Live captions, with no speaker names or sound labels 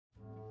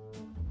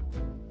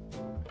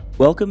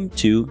Welcome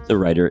to the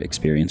Writer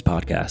Experience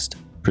Podcast,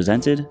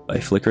 presented by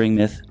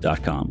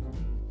FlickeringMyth.com.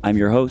 I'm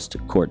your host,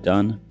 Court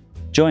Dunn.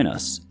 Join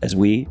us as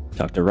we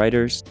talk to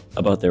writers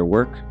about their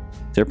work,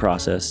 their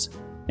process,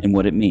 and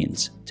what it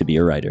means to be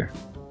a writer.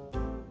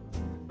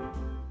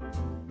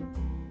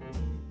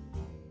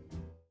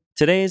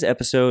 Today's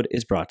episode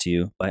is brought to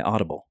you by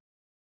Audible.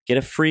 Get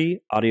a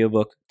free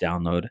audiobook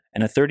download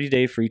and a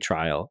 30-day free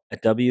trial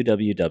at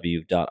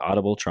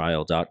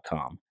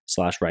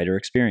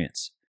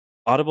www.audibletrial.com/writerexperience.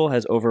 Audible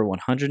has over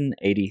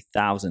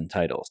 180,000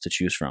 titles to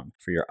choose from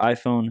for your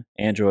iPhone,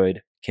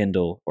 Android,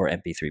 Kindle, or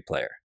MP3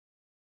 player.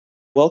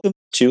 Welcome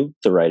to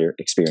the Writer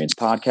Experience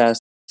Podcast.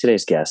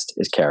 Today's guest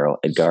is Carol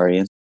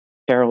Edgarian.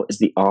 Carol is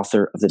the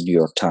author of the New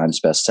York Times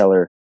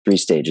bestseller, 3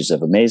 Stages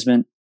of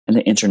Amazement, and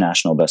the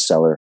international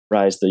bestseller,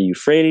 Rise the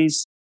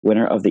Euphrates,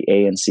 winner of the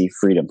ANC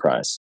Freedom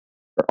Prize.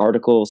 Her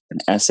articles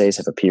and essays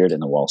have appeared in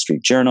the Wall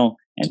Street Journal,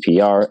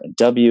 NPR, and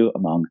W,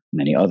 among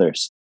many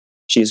others.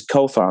 She is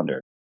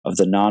co-founder of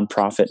the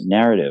nonprofit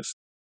Narrative,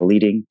 a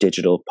leading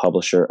digital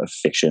publisher of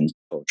fiction,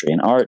 poetry,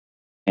 and art,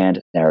 and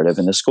Narrative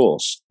in the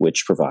Schools,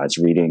 which provides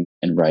reading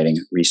and writing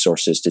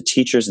resources to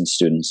teachers and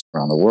students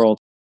around the world.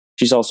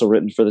 She's also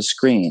written for the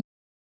screen,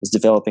 is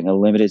developing a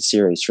limited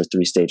series for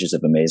 3 Stages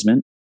of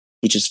Amazement,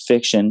 teaches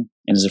fiction,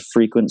 and is a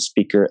frequent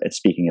speaker at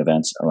speaking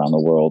events around the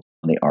world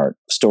on the art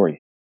of story.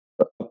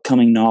 Her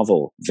upcoming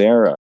novel,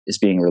 Vera, is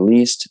being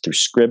released through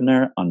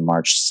Scribner on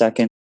March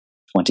 2nd,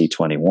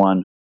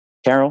 2021.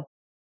 Carol,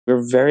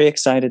 we're very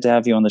excited to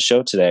have you on the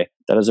show today.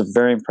 That is a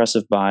very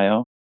impressive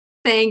bio.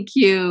 Thank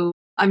you.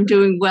 I'm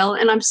doing well,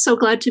 and I'm so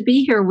glad to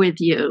be here with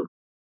you.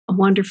 A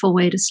wonderful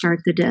way to start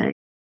the day.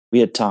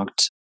 We had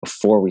talked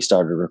before we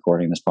started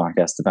recording this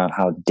podcast about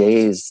how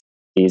days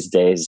these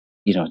days,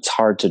 it's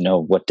hard to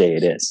know what day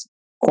it is.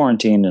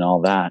 Quarantine and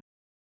all that.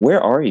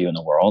 Where are you in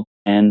the world,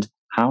 and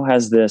how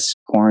has this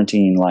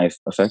quarantine life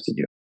affected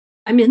you?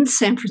 I'm in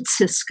San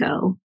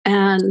Francisco,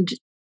 and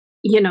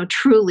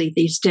truly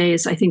these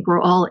days, I think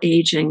we're all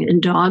aging in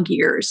dog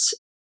years.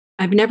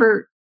 I've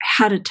never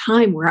had a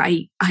time where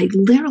I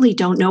literally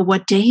don't know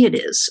what day it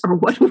is or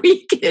what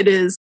week it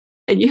is.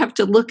 And you have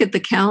to look at the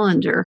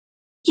calendar.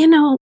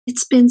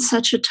 It's been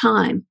such a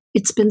time.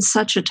 It's been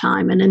such a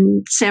time. And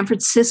in San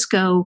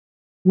Francisco,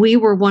 we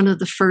were one of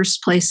the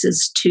first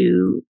places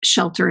to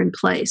shelter in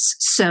place.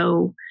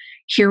 So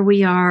here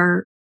we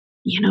are,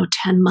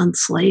 10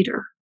 months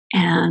later,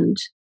 and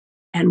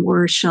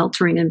we're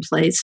sheltering in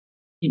place.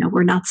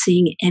 We're not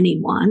seeing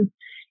anyone.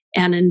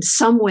 And in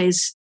some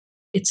ways,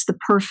 it's the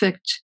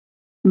perfect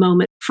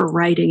moment for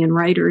writing and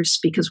writers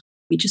because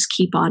we just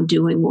keep on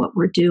doing what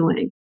we're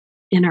doing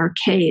in our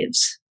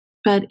caves.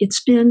 But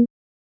it's been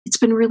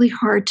really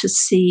hard to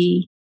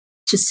see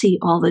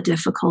all the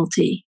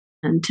difficulty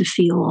and to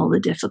feel all the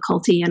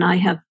difficulty. And I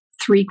have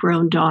 3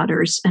 grown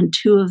daughters, and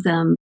 2 of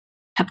them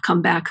have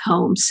come back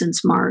home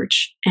since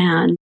March,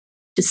 and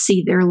to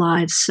see their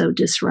lives so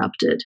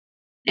disrupted.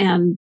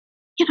 And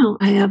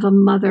I have a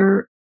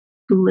mother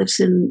who lives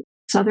in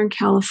Southern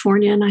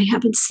California, and I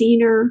haven't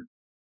seen her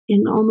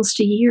in almost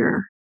a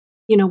year.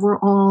 We're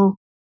all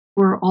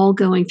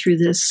going through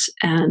this,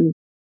 and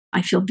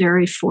I feel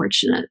very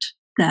fortunate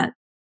that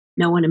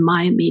no one in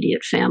my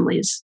immediate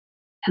families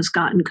has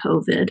gotten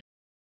COVID,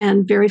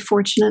 and very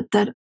fortunate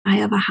that I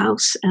have a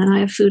house and I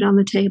have food on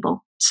the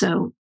table.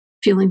 So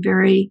feeling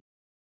very,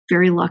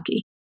 very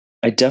lucky.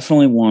 I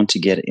definitely want to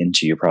get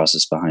into your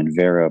process behind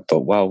Vera,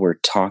 but while we're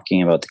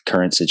talking about the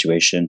current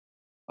situation,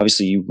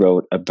 obviously you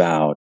wrote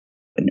about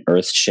an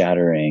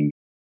earth-shattering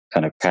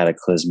kind of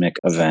cataclysmic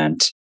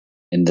event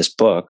in this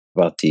book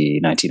about the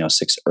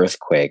 1906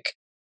 earthquake.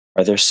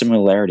 Are there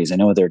similarities? I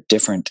know they're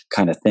different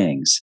kind of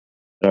things,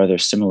 but are there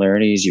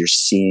similarities you're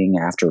seeing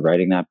after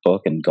writing that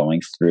book and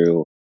going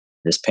through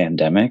this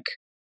pandemic?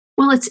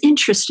 Well, it's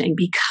interesting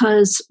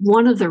because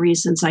one of the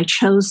reasons I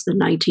chose the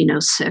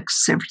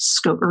 1906 San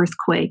Francisco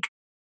earthquake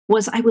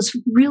was I was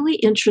really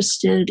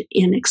interested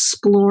in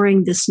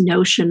exploring this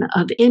notion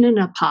of in an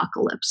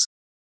apocalypse,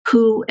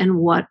 who and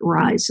what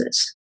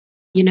rises,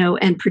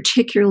 and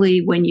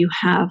particularly when you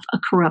have a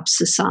corrupt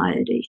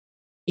society.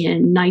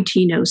 In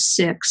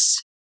 1906,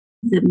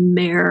 the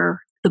mayor,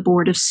 the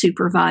board of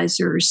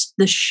supervisors,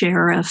 the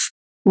sheriff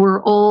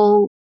were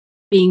all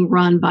being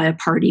run by a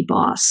party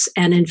boss.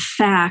 And in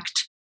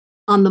fact,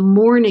 on the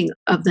morning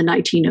of the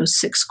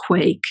 1906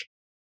 quake,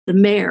 the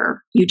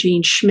mayor,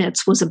 Eugene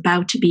Schmitz, was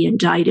about to be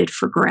indicted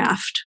for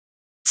graft.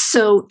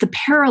 So the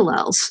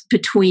parallels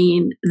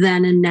between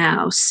then and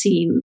now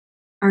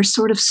are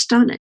sort of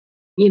stunning.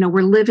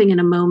 We're living in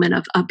a moment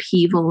of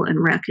upheaval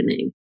and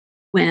reckoning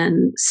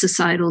when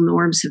societal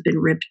norms have been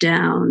ripped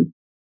down,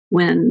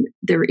 when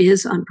there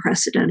is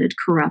unprecedented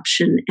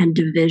corruption and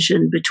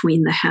division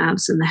between the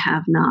haves and the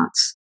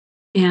have-nots.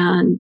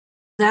 And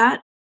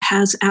that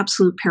has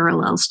absolute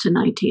parallels to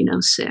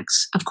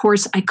 1906. Of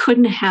course, I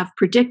couldn't have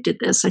predicted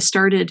this. I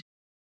started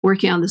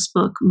working on this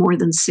book more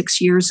than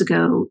 6 years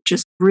ago,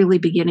 just really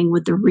beginning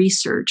with the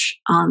research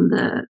on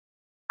the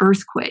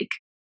earthquake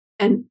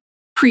and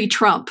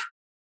pre-Trump.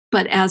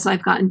 But as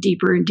I've gotten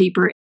deeper and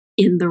deeper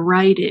in the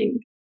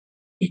writing,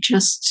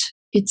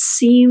 it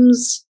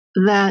seems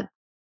that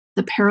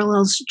the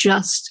parallels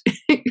just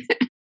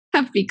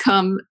have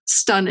become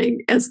stunning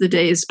as the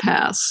days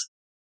pass.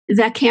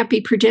 That can't be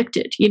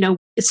predicted,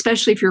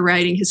 especially if you're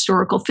writing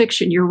historical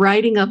fiction. You're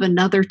writing of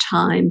another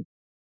time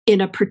in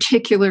a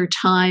particular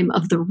time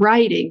of the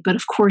writing, but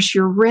of course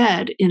you're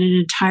read in an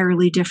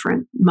entirely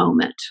different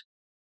moment,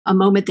 a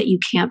moment that you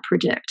can't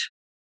predict.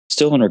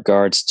 Still in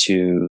regards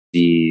to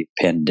the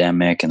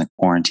pandemic and the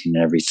quarantine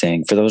and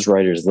everything, for those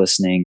writers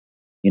listening,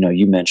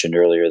 you mentioned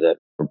earlier that,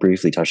 or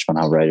briefly touched on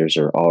how writers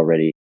are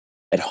already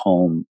at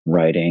home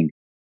writing.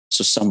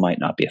 So some might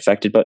not be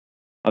affected, but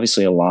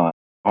obviously a lot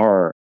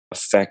are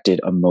affected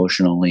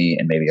emotionally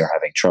and maybe are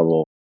having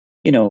trouble,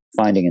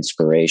 finding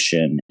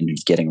inspiration and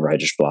getting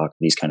writer's block,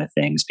 these kind of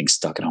things, being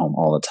stuck at home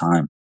all the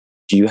time.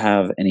 Do you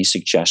have any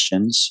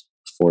suggestions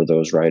for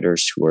those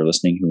writers who are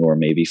listening who are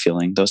maybe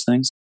feeling those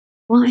things?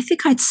 Well, I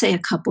think I'd say a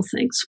couple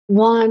things.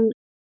 One,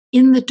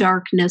 in the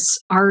darkness,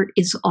 art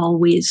is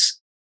always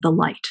the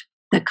light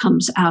that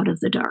comes out of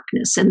the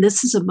darkness. And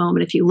this is a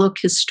moment, if you look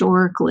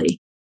historically,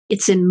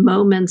 it's in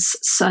moments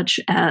such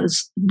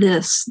as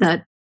this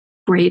that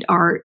great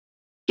art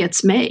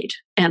gets made.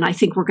 And I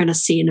think we're going to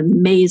see an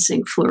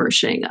amazing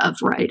flourishing of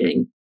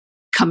writing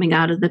coming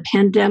out of the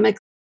pandemic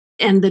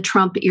and the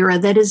Trump era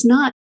that is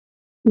not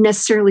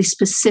necessarily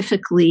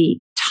specifically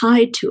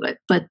tied to it,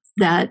 but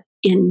that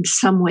in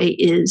some way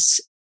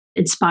is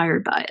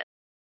inspired by it.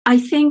 I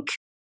think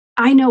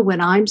I know when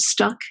I'm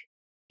stuck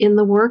in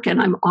the work,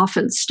 and I'm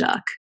often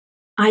stuck,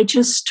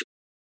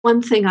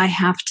 one thing I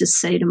have to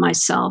say to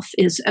myself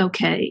is,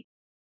 okay,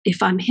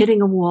 if I'm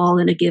hitting a wall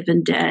in a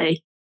given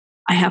day,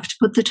 I have to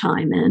put the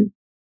time in.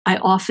 I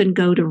often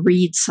go to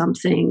read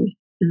something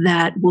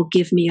that will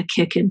give me a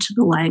kick into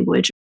the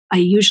language. I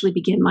usually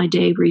begin my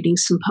day reading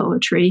some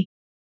poetry,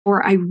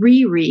 or I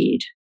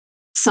reread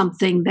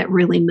something that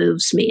really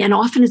moves me. And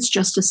often it's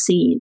just a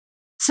scene.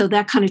 So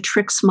that kind of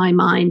tricks my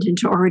mind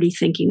into already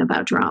thinking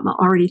about drama,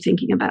 already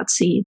thinking about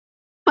scene.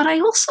 But I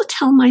also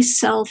tell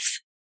myself,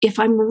 if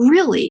I'm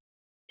really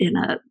in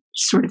a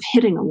sort of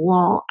hitting a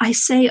wall, I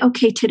say,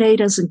 okay, today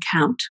doesn't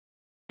count.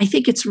 I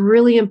think it's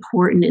really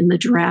important in the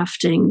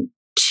drafting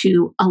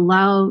to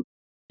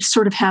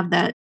sort of have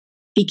that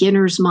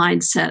beginner's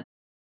mindset,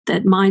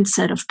 that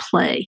mindset of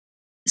play,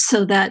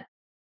 so that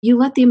you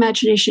let the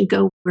imagination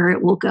go where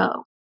it will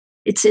go.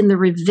 It's in the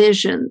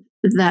revision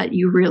that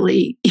you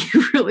really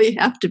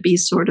have to be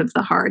sort of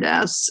the hard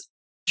ass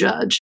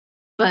judge.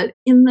 But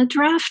in the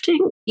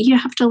drafting, you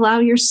have to allow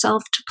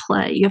yourself to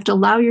play. You have to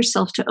allow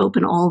yourself to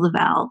open all the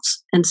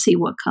valves and see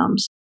what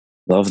comes.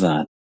 Love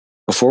that.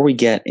 Before we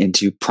get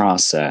into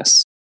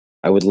process,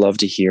 I would love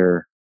to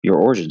hear your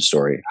origin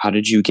story. How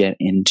did you get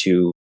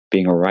into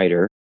being a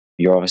writer?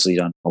 You've obviously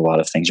done a lot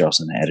of things. You're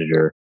also an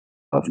editor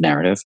of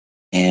narrative,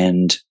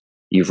 and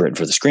you've written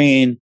for the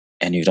screen,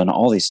 and you've done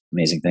all these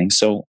amazing things.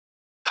 So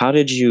how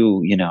did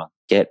you,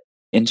 get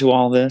into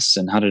all this,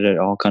 and how did it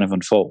all kind of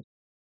unfold?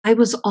 I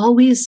was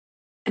always,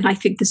 and I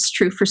think this is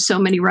true for so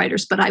many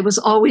writers, but I was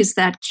always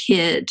that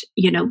kid,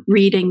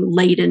 reading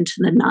late into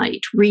the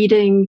night,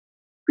 reading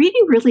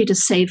really to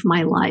save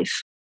my life.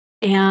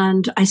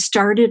 And I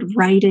started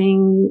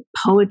writing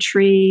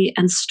poetry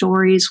and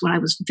stories when I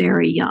was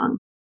very young.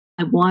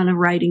 I won a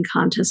writing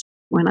contest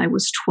when I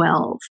was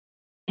 12.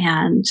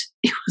 And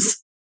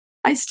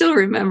I still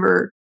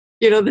remember,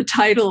 the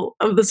title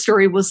of the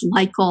story was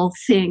Like All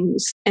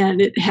Things.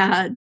 And it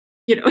had,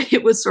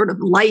 it was sort of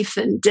life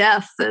and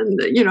death. And,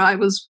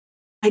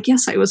 I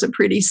guess I was a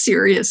pretty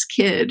serious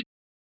kid.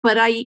 But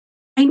I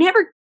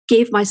never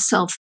gave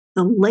myself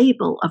the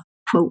label of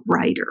quote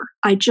writer.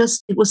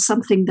 It was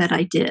something that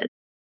I did.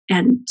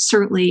 And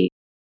certainly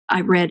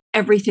I read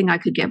everything I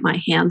could get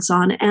my hands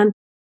on. And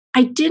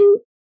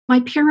my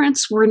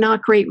parents were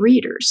not great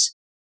readers,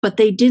 but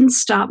they didn't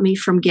stop me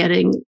from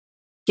getting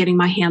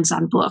my hands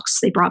on books.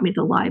 They brought me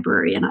to the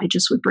library and I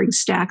just would bring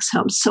stacks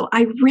home. So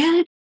I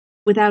read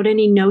without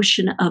any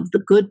notion of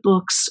the good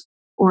books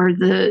or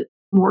the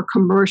more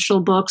commercial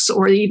books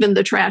or even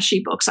the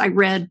trashy books. I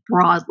read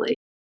broadly.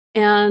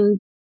 And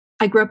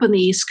I grew up on the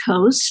East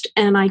Coast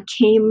and I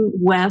came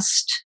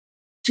west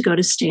to go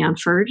to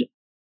Stanford,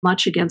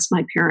 much against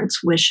my parents'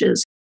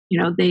 wishes.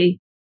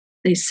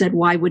 They said,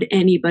 why would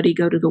anybody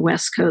go to the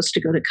West Coast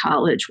to go to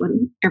college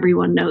when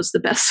everyone knows the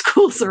best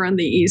schools are on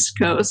the East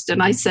Coast?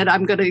 And I said, I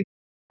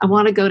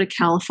want to go to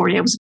California.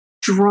 I was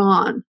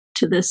drawn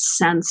to this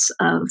sense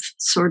of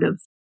sort of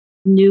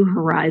new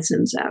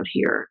horizons out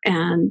here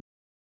and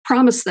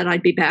promised that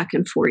I'd be back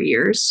in 4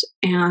 years.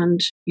 And,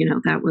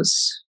 that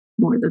was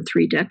more than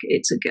 3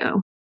 decades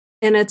ago.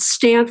 And at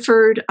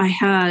Stanford, I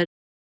had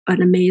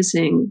an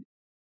amazing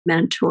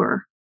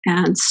mentor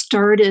and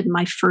started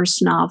my first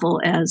novel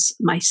as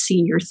my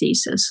senior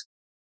thesis.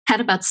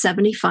 Had about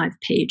 75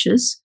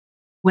 pages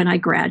when I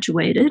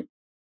graduated.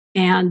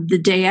 And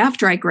the day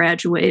after I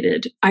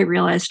graduated, I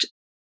realized,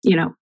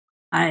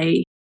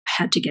 I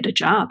had to get a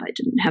job. I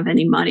didn't have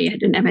any money. I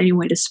didn't have any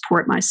way to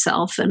support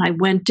myself. And I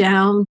went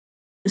down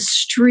the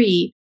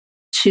street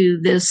to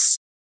this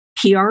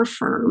PR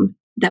firm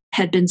that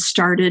had been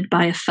started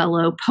by a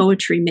fellow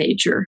poetry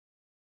major.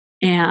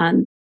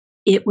 And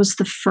it was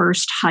the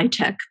first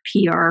high-tech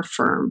PR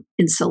firm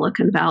in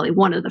Silicon Valley,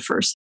 one of the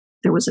first.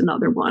 There was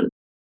another one,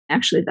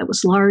 actually, that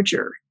was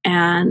larger.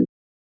 And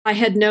I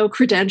had no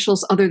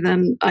credentials other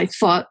than I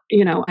thought,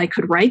 I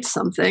could write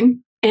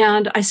something.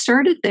 And I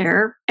started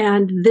there,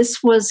 and this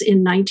was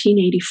in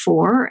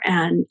 1984.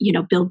 And,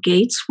 Bill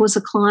Gates was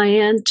a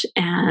client,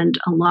 and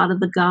a lot of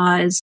the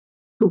guys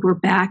who were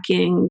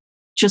backing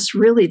just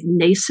really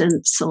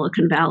nascent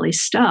Silicon Valley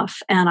stuff.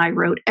 And I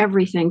wrote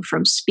everything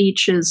from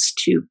speeches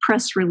to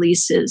press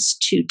releases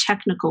to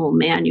technical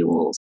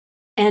manuals,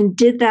 and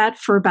did that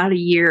for about a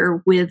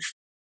year with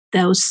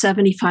those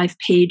 75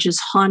 pages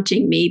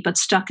haunting me, but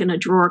stuck in a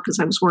drawer because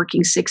I was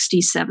working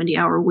 60,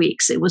 70-hour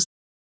weeks. It was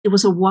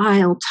a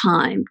wild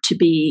time to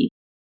be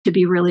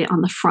really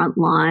on the front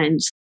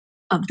lines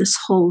of this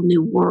whole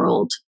new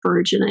world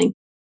burgeoning.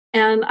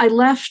 And I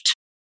left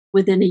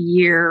within a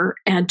year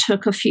and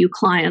took a few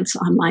clients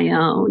on my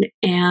own.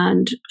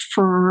 And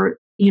for,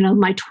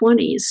 my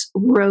 20s,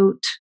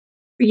 wrote,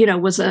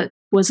 was a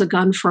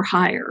gun for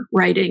hire,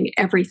 writing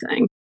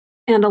everything,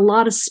 and a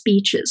lot of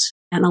speeches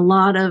and a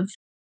lot of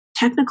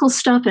technical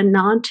stuff and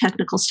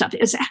non-technical stuff.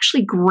 It's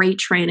actually great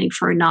training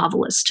for a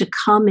novelist to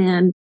come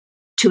in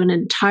to an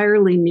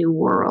entirely new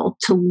world,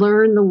 to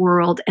learn the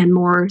world, and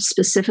more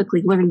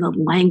specifically, learn the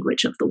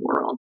language of the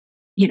world.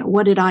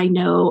 What did I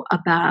know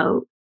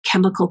about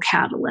chemical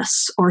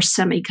catalysts or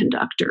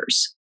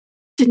semiconductors?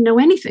 Didn't know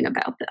anything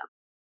about them,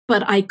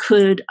 but I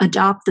could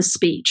adopt the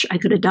speech. I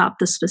could adopt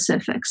the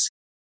specifics.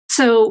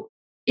 So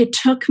it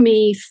took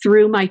me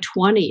through my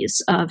 20s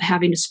of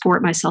having to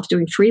support myself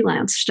doing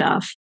freelance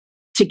stuff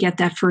to get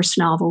that first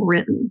novel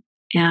written.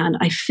 And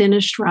I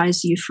finished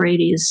Rise the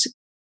Euphrates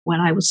when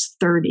I was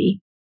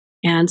 30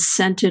 and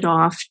sent it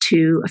off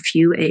to a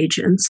few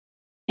agents.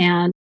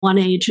 And one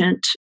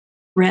agent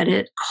read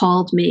it,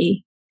 called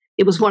me.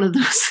 It was one of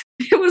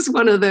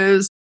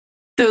those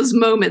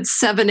moments,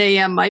 7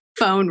 a.m., my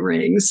phone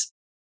rings.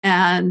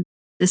 And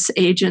this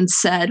agent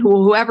said,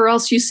 well, whoever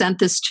else you sent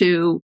this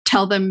to,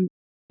 tell them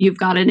you've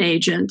got an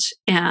agent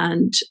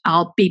and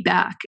I'll be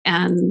back.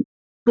 And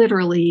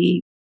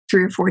literally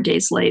 3 or 4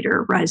 days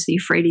later, Rise the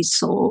Euphrates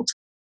sold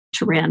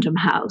to Random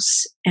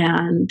House.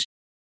 And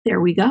there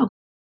we go.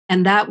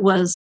 And that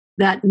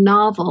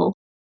novel,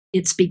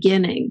 its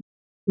beginning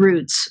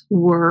roots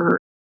were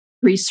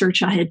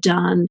research I had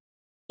done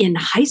in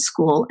high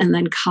school and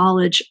then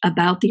college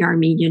about the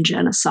Armenian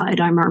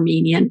genocide. I'm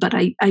Armenian, but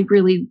I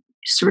really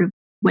sort of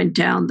went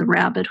down the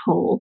rabbit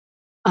hole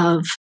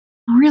of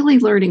really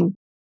learning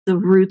the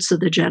roots of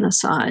the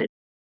genocide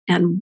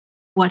and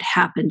what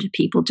happened to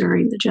people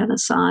during the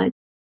genocide.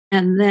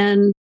 And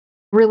then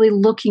really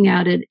looking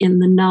at it in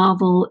the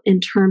novel in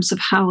terms of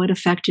how it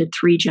affected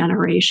 3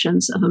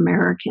 generations of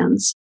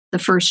Americans, the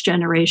first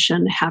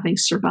generation having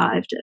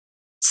survived it.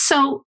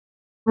 So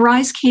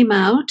Rise came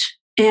out,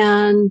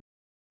 and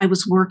I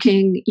was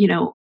working,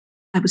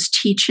 I was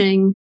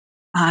teaching.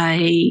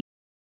 I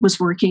was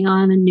working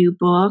on a new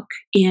book.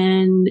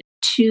 In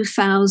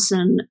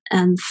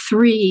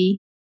 2003,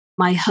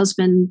 my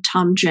husband,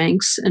 Tom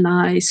Jenks, and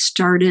I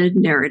started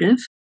Narrative.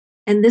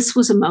 And this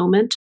was a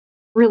moment,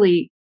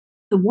 really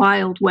the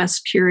Wild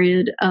West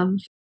period of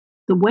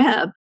the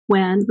web,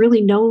 when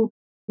really no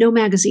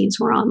magazines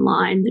were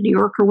online. The New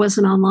Yorker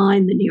wasn't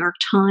online. The New York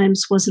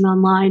Times wasn't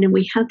online. And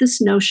we had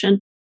this notion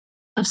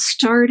of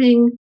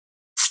starting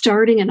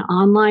an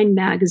online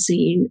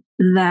magazine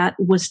that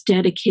was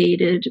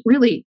dedicated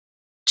really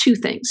 2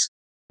 things.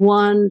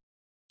 One,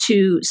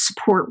 to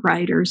support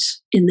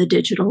writers in the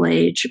digital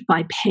age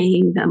by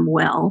paying them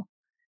well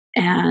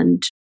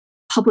and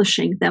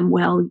publishing them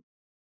well.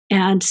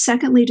 And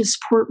secondly, to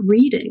support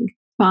reading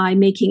by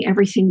making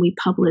everything we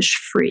publish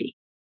free.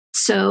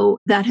 So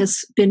that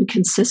has been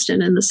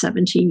consistent in the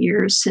 17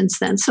 years since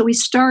then. So we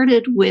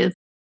started with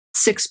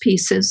 6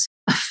 pieces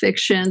of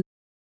fiction.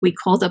 We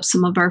called up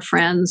some of our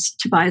friends.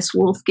 Tobias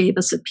Wolff gave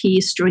us a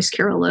piece. Joyce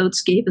Carol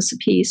Oates gave us a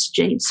piece.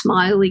 Jane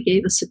Smiley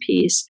gave us a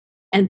piece.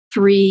 And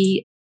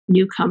 3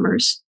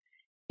 newcomers.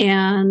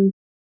 And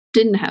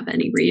didn't have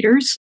any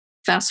readers.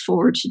 Fast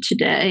forward to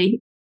today,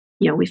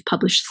 we've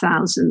published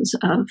thousands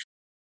of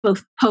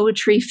both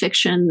poetry,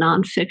 fiction,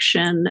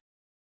 nonfiction,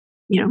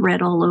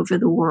 read all over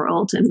the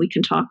world. And we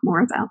can talk more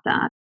about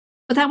that.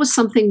 But that was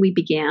something we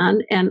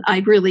began. And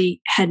I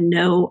really had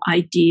no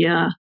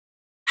idea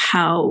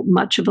how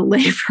much of a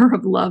labor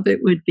of love it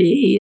would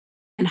be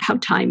and how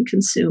time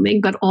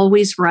consuming, but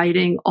always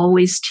writing,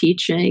 always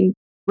teaching,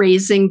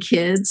 raising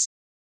kids.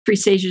 3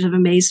 Stages of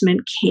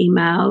Amazement came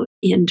out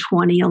in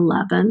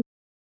 2011,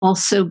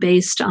 also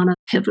based on a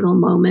pivotal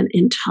moment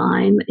in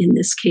time, in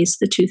this case,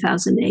 the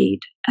 2008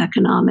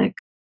 economic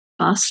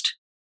bust.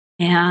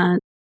 And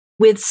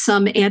with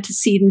some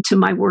antecedent to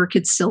my work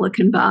at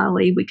Silicon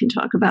Valley, we can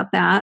talk about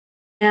that.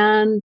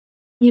 And,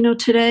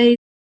 today,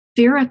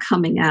 Vera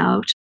coming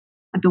out,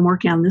 I've been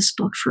working on this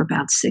book for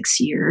about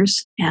 6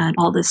 years, and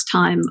all this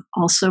time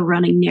also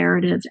running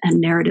Narrative and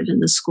Narrative in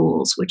the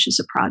Schools, which is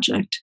a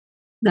project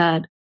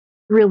that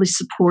really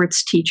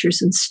supports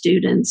teachers and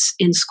students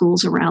in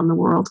schools around the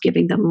world,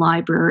 giving them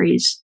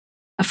libraries,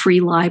 a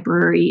free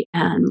library,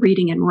 and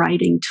reading and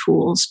writing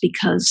tools,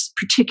 because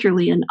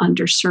particularly in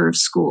underserved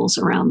schools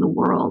around the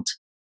world,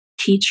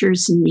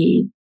 teachers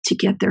need to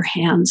get their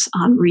hands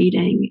on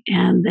reading,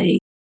 and they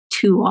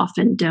too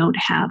often don't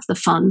have the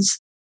funds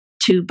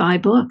to buy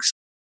books.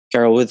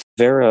 Carol, with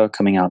Vera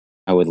coming out,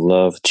 I would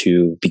love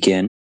to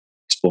begin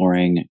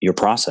exploring your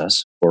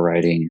process for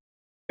writing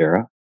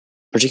Vera.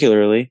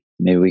 Particularly,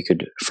 maybe we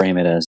could frame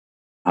it as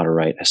how to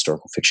write a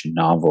historical fiction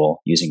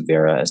novel using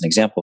Vera as an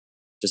example.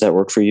 Does that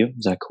work for you?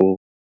 Is that cool?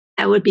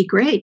 That would be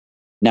great.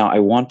 Now, I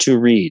want to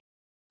read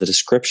the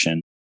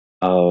description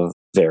of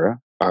Vera.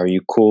 Are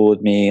you cool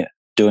with me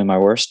doing my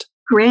worst?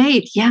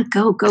 Great. Yeah,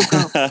 go. Go,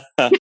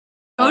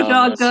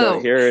 dog, go. So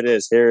here it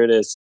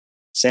is.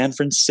 San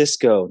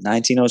Francisco,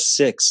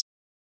 1906.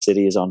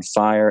 City is on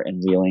fire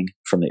and reeling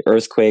from the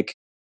earthquake.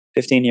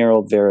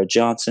 15-year-old Vera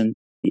Johnson,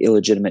 the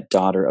illegitimate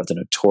daughter of the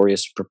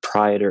notorious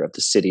proprietor of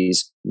the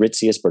city's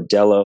ritziest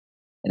bordello,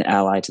 an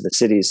ally to the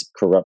city's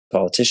corrupt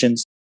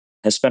politicians,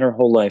 has spent her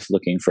whole life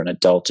looking for an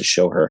adult to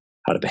show her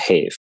how to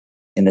behave.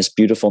 In this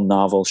beautiful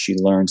novel, she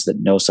learns that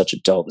no such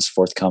adult is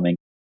forthcoming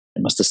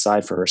and must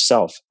decide for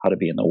herself how to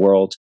be in the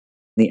world.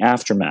 In the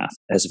aftermath,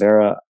 as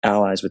Vera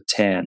allies with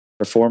Tan,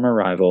 her former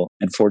rival,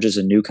 and forges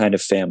a new kind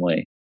of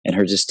family, and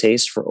her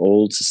distaste for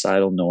old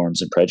societal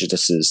norms and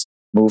prejudices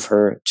move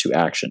her to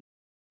action.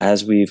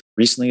 As we've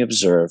recently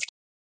observed,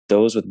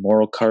 those with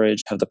moral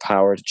courage have the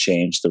power to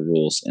change the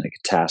rules in a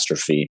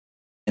catastrophe.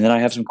 And then I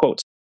have some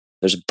quotes.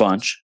 There's a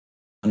bunch.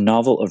 A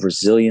novel of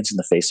resilience in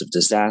the face of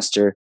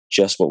disaster,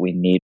 just what we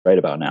need right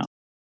about now.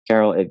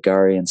 Carol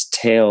Edgarian's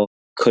tale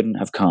couldn't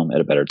have come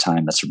at a better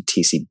time. That's from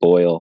T.C.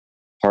 Boyle.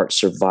 Part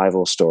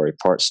survival story,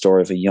 part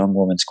story of a young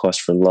woman's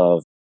quest for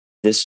love.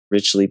 This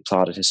richly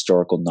plotted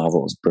historical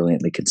novel is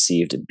brilliantly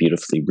conceived and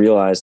beautifully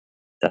realized.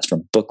 That's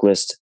from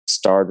Booklist,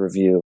 Starred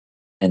Review.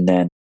 And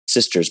then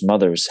sisters,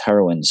 mothers,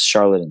 heroines,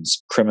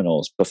 charlatans,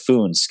 criminals,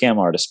 buffoons, scam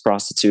artists,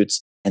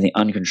 prostitutes, and the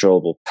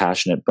uncontrollable,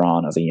 passionate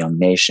brawn of a young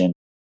nation.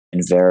 In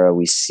Vera,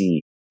 we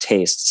see,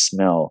 taste,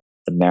 smell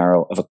the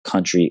marrow of a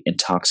country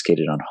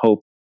intoxicated on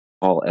hope,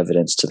 all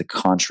evidence to the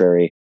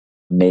contrary.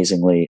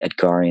 Amazingly,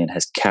 Edgarian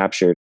has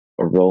captured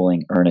a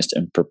rolling, earnest,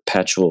 and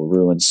perpetual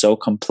ruin so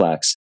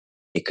complex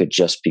it could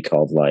just be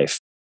called life.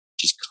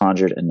 She's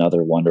conjured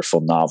another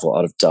wonderful novel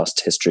out of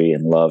dust, history,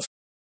 and love.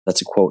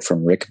 That's a quote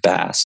from Rick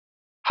Bass.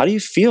 How do you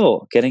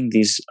feel getting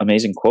these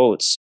amazing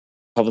quotes?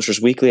 Publishers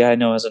Weekly, I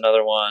know, has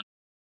another one.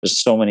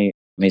 There's so many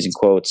amazing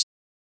quotes.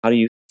 How do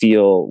you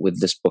feel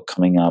with this book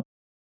coming up?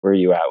 Where are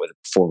you at with it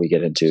before we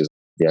get into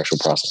the actual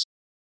process?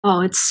 Oh,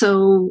 it's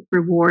so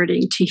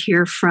rewarding to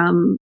hear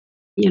from,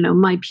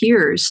 my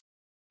peers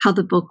how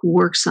the book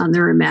works on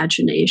their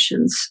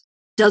imaginations.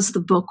 Does the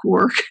book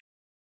work?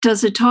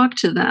 Does it talk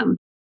to them?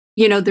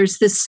 There's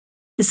this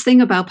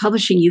thing about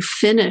publishing. You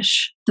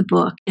finish the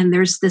book and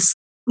there's this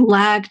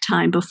lag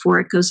time before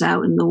it goes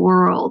out in the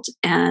world,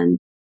 and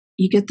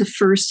you get the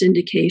first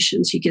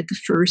indications, you get the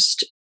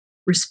first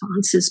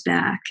responses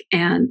back.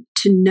 And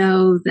to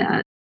know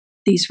that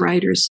these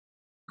writers,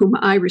 whom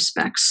I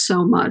respect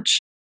so much,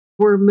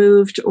 were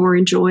moved or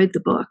enjoyed the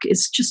book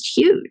is just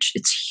huge.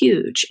 It's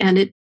huge. And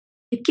it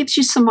gives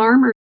you some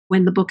armor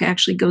when the book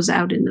actually goes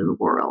out into the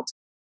world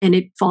and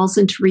it falls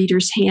into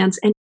readers' hands,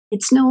 and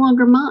it's no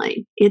longer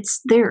mine. It's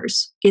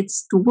theirs.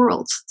 It's the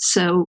world's.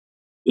 So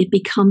it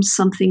becomes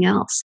something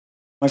else.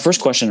 My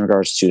first question in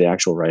regards to the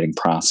actual writing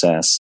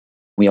process,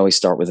 we always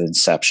start with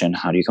inception.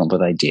 How do you come up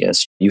with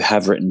ideas? You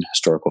have written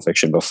historical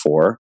fiction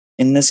before.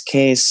 In this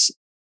case,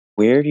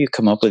 where do you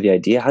come up with the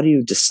idea? How do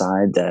you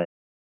decide that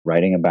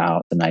writing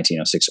about the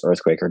 1906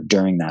 earthquake or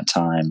during that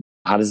time,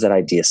 how does that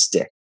idea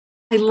stick?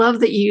 I love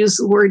that you use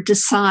the word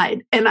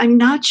decide, and I'm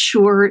not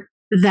sure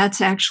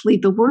that's actually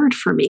the word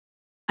for me.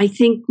 I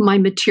think my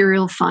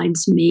material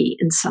finds me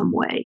in some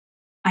way.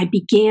 I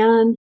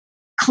began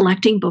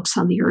collecting books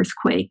on the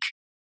earthquake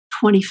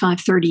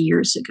 25, 30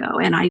 years ago,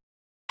 and I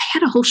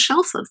had a whole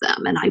shelf of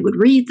them, and I would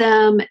read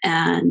them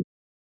and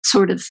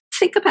sort of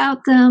think about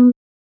them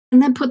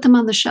and then put them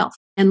on the shelf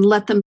and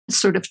let them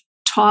sort of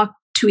talk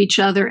to each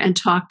other and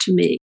talk to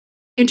me.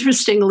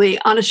 Interestingly,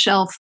 on a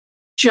shelf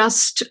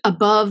just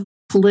above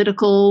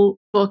political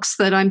books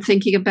that I'm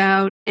thinking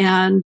about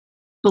and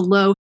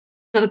below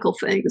medical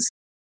things.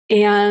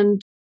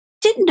 And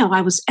didn't know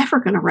I was ever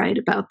going to write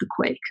about the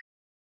quake.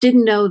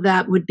 Didn't know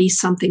that would be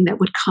something that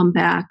would come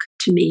back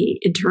to me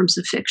in terms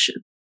of fiction.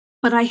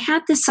 But I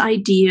had this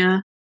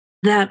idea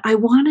that I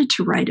wanted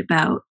to write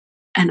about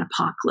an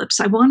apocalypse.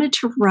 I wanted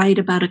to write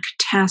about a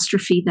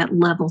catastrophe that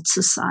leveled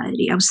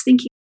society. I was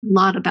thinking a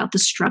lot about the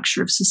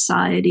structure of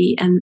society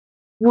and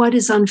what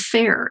is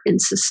unfair in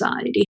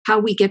society, how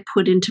we get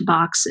put into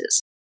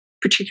boxes,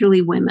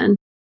 particularly women,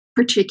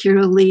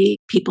 particularly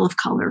people of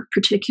color,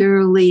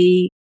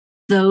 particularly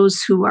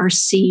those who are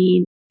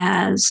seen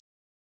as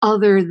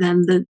other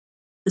than the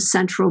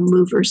central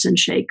movers and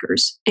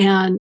shakers.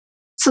 And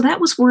so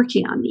that was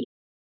working on me.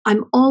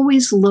 I'm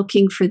always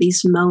looking for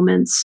these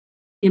moments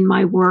in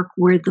my work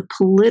where the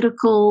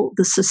political,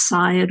 the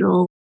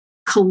societal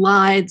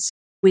collides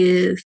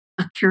with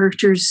a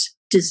character's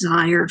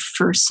desire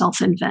for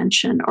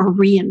self-invention or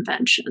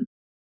reinvention.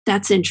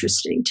 That's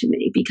interesting to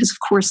me because, of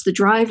course, the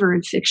driver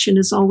in fiction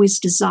is always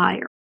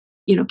desire.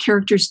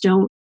 Characters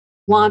don't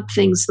want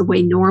things the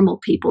way normal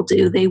people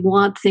do. They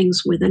want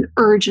things with an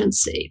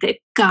urgency. They've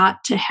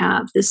got to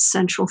have this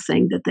central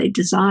thing that they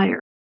desire.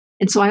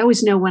 And so I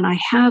always know when I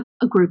have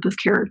a group of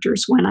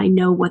characters, when I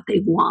know what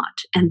they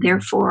want, and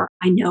therefore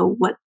I know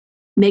what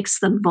makes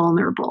them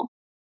vulnerable.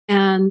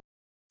 And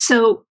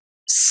so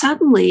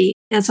suddenly,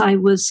 as I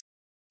was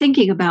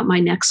thinking about my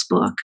next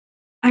book,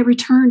 I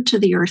returned to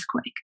the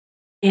earthquake.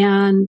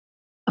 And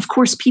of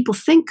course, people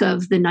think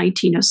of the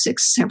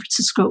 1906 San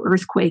Francisco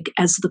earthquake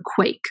as the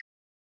quake.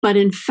 But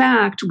in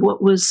fact,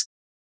 what was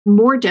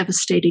more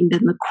devastating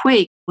than the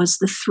quake was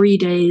the 3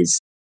 days,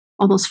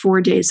 almost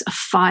 4 days of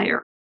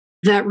fire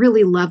that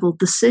really leveled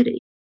the city.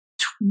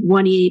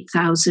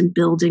 28,000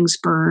 buildings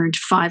burned,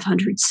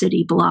 500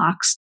 city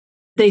blocks.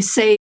 They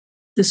say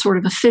the sort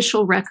of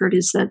official record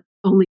is that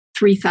only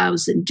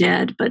 3,000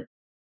 dead, but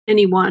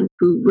anyone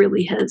who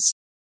really has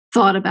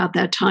thought about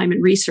that time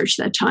and researched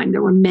that time,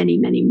 there were many,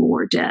 many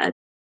more dead.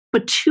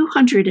 But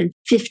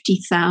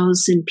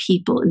 250,000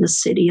 people in the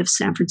city of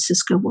San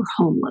Francisco were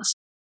homeless.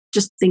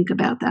 Just think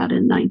about that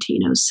in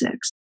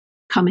 1906,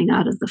 coming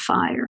out of the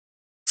fire.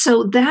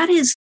 So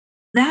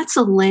that's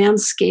a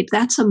landscape,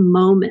 that's a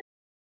moment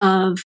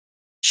of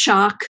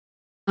shock,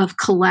 of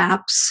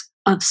collapse,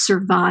 of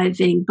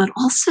surviving, but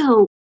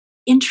also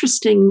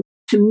interesting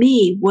to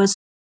me was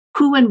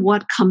who and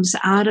what comes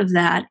out of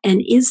that.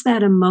 And is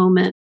that a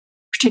moment,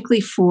 particularly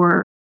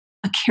for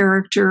a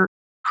character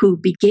who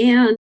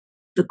began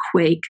the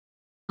quake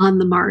on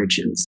the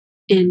margins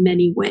in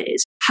many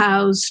ways,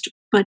 housed,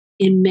 but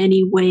in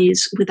many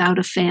ways without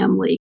a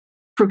family,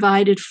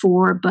 provided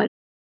for, but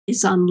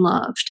is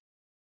unloved,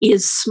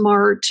 is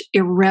smart,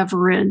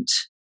 irreverent,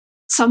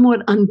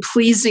 somewhat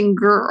unpleasing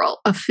girl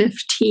of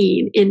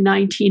 15 in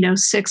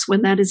 1906,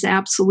 when that is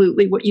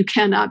absolutely what you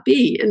cannot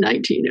be in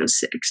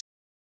 1906.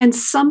 And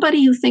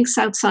somebody who thinks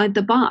outside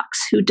the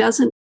box, who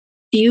doesn't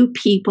view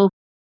people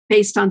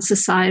based on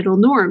societal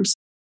norms,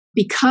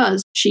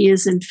 because she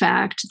is, in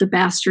fact, the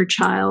bastard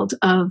child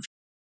of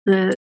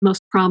the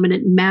most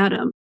prominent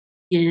madam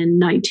in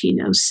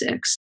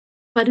 1906,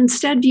 but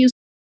instead views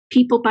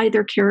people by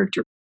their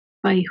character,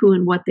 by who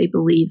and what they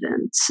believe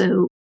in.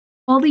 So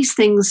all these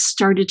things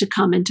started to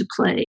come into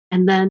play,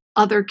 and then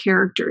other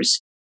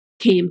characters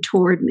came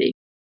toward me.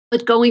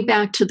 But going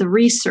back to the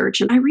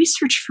research, and I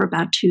researched for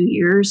about 2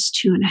 years,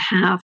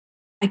 2.5,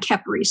 I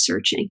kept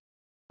researching.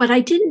 But I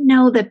didn't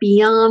know that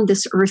beyond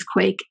this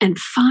earthquake and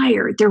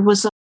fire, there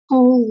was a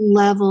whole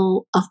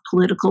level of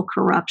political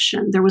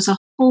corruption. There was a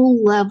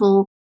whole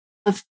level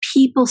of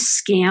people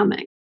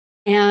scamming.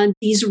 And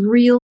these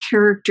real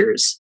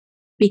characters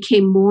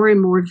became more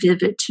and more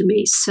vivid to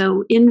me.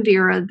 So in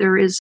Vera, there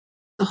is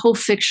the whole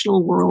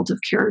fictional world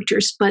of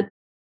characters, but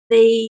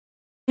they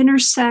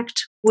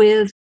intersect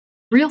with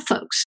real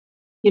folks.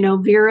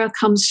 Vera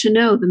comes to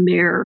know the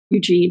mayor,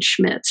 Eugene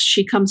Schmitz.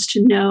 She comes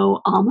to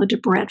know Alma de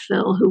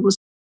Bretteville, who was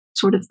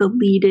sort of the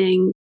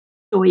leading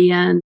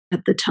doyenne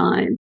at the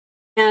time.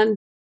 And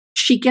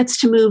she gets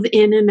to move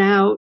in and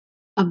out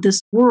of this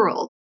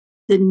world.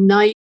 The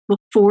night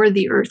before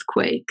the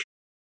earthquake,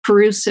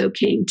 Caruso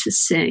came to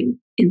sing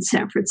in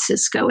San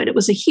Francisco. And it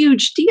was a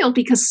huge deal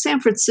because San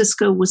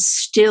Francisco was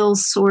still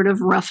sort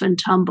of rough and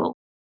tumble.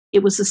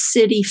 It was a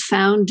city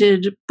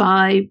founded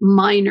by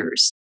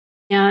miners.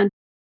 And,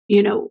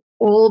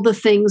 all the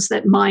things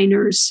that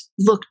miners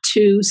looked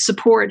to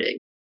supporting.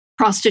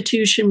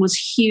 Prostitution was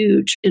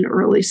huge in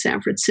early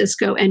San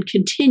Francisco and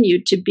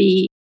continued to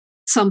be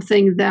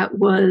something that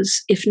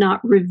was, if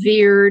not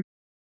revered,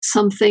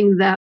 something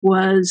that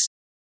was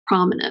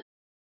prominent.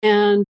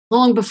 And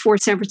long before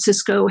San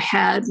Francisco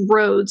had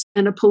roads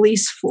and a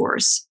police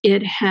force,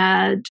 it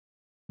had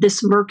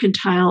this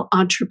mercantile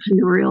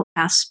entrepreneurial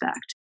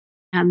aspect.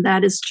 And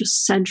that is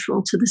just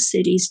central to the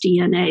city's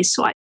DNA.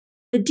 So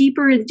the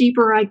deeper and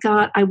deeper I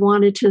got, I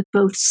wanted to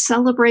both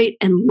celebrate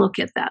and look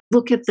at that,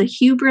 look at the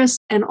hubris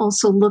and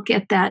also look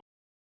at that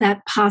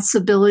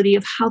possibility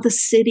of how the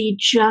city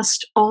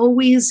just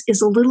always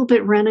is a little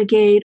bit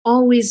renegade,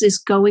 always is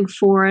going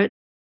for it,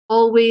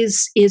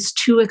 always is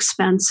too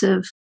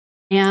expensive.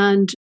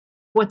 And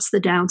what's the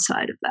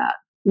downside of that?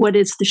 What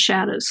is the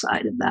shadow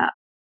side of that?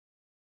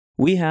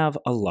 We have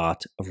a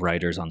lot of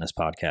writers on this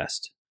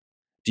podcast.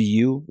 Do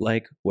you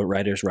like what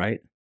writers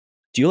write?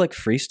 Do you like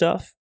free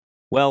stuff?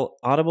 Well,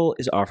 Audible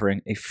is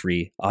offering a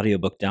free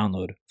audiobook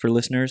download for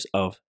listeners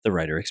of the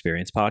Writer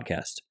Experience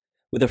podcast,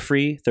 with a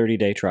free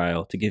 30-day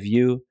trial to give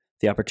you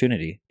the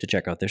opportunity to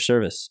check out their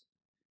service.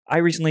 I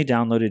recently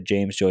downloaded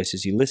James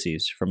Joyce's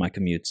Ulysses for my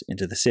commutes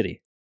into the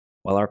city,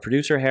 while our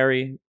producer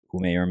Harry, who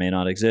may or may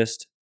not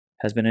exist,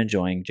 has been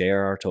enjoying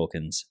J.R.R.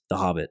 Tolkien's The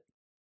Hobbit.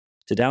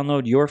 To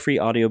download your free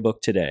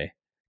audiobook today,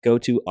 go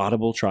to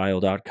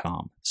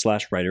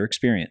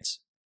audibletrial.com/writerexperience.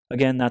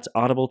 Again, that's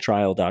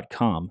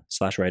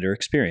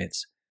audibletrial.com/writerexperience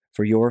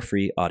for your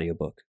free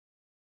audiobook.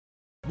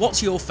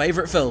 What's your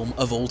favourite film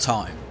of all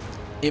time?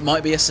 It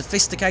might be a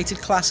sophisticated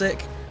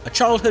classic, a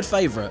childhood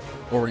favourite,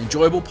 or an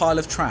enjoyable pile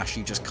of trash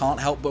you just can't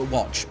help but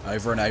watch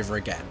over and over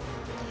again.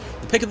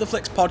 The Pick of the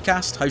Flicks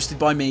podcast, hosted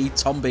by me,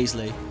 Tom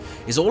Beasley,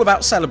 is all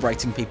about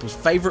celebrating people's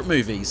favourite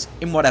movies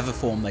in whatever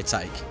form they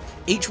take.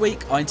 Each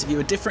week I interview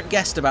a different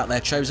guest about their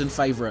chosen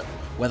favourite,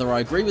 whether I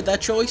agree with their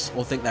choice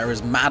or think they're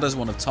as mad as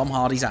one of Tom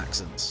Hardy's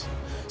accents.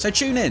 So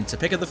tune in to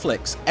Pick of the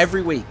Flicks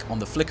every week on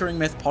the Flickering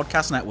Myth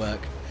Podcast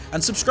Network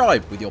and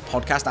subscribe with your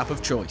podcast app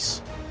of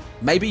choice.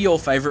 Maybe your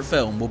favourite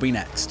film will be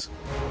next.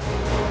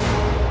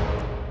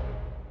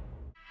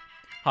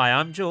 Hi,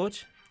 I'm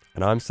George.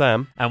 And I'm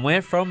Sam. And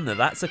we're from the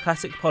That's a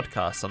Classic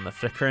podcast on the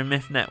Flickering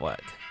Myth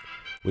Network.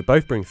 We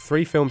both bring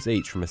 3 films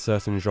each from a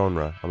certain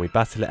genre, and we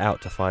battle it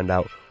out to find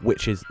out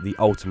which is the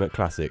ultimate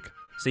classic.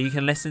 So you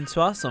can listen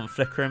to us on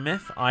Flickering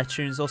Myth,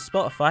 iTunes or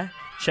Spotify.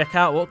 Check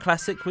out what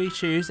classic we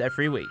choose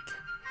every week.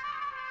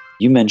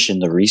 You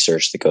mentioned the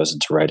research that goes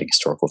into writing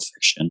historical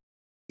fiction,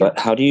 but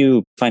how do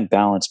you find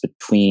balance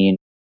between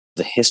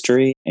the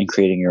history and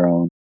creating your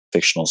own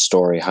fictional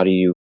story? How do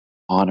you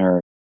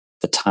honor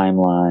the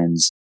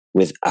timelines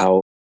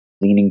without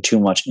leaning too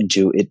much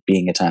into it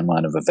being a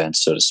timeline of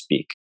events, so to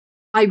speak?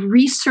 I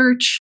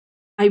research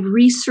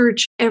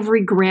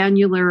every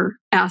granular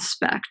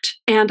aspect,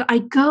 and I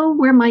go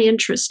where my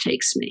interest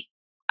takes me.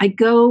 I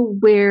go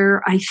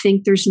where I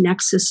think there's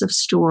nexus of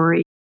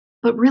story,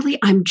 but really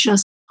I'm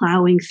just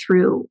plowing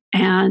through,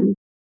 and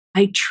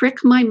I trick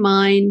my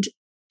mind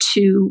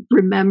to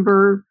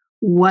remember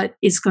what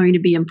is going to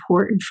be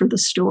important for the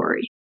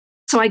story.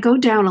 So I go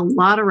down a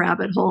lot of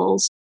rabbit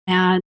holes,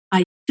 and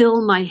I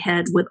fill my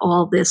head with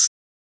all this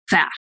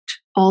fact,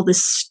 all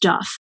this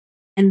stuff.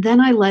 And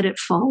then I let it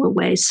fall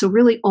away. So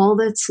really all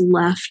that's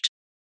left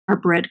are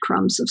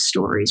breadcrumbs of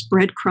stories,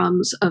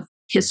 breadcrumbs of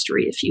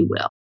history, if you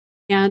will.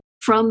 And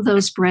from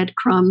those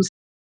breadcrumbs,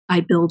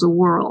 I build a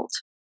world.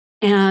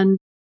 And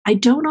I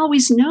don't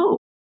always know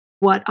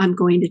what I'm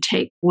going to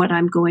take, what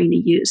I'm going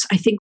to use. I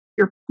think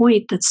your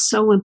point that's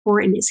so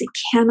important is it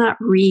cannot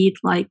read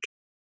like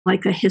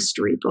a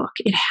history book.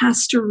 It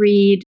has to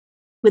read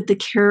with the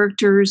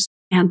characters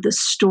and the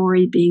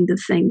story being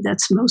the thing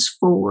that's most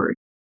forward.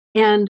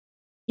 And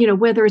you know,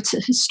 whether it's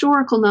a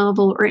historical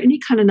novel or any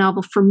kind of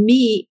novel, for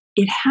me,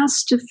 it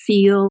has to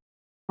feel,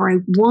 or I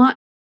want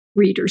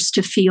readers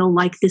to feel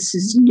like this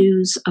is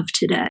news of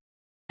today.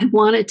 I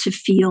want it to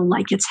feel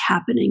like it's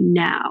happening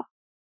now.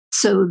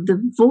 So the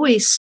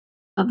voice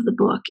of the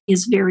book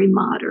is very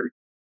modern.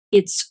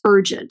 It's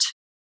urgent.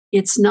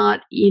 It's not,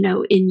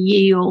 in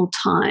ye old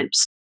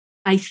times.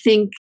 I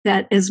think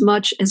that as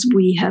much as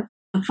we have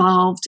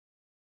evolved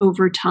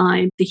over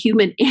time, the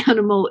human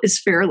animal is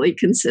fairly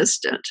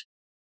consistent.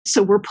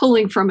 So we're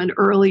pulling from an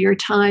earlier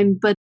time,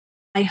 but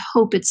I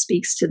hope it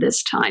speaks to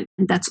this time.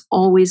 And that's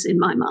always in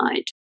my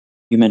mind.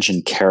 You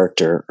mentioned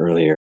character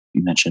earlier.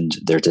 You mentioned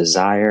their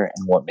desire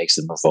and what makes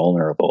them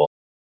vulnerable.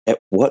 At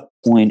what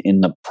point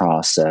in the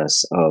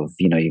process of,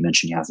 you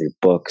mentioned you have your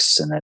books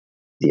and that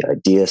the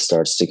idea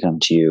starts to come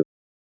to you.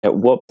 At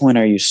what point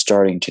are you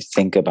starting to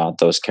think about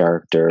those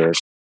characters,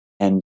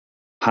 and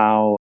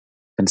how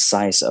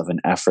concise of an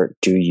effort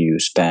do you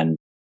spend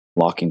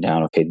locking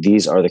down, okay,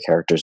 these are the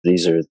characters,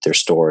 these are their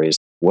stories?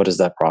 What does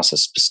that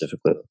process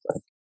specifically look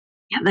like?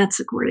 Yeah,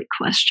 that's a great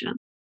question.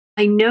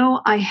 I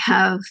know I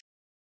have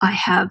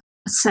a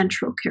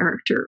central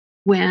character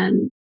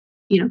when,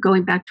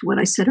 going back to what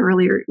I said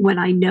earlier, when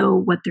I know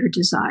what their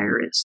desire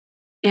is.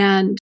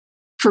 And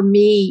for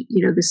me,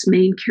 this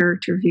main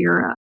character,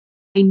 Vera,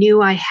 I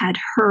knew I had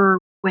her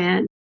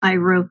when I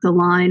wrote the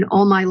line,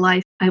 all my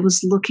life I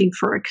was looking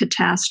for a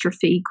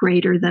catastrophe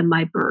greater than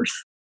my birth.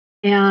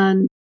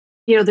 And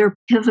there are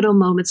pivotal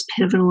moments,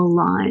 pivotal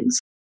lines.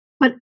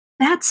 But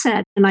that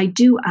said, and I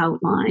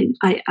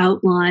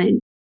outline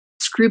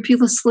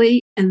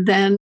scrupulously, and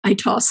then I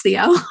toss the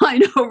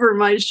outline over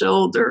my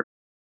shoulder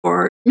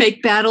or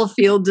make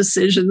battlefield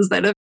decisions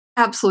that have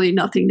absolutely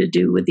nothing to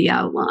do with the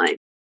outline.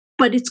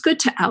 But it's good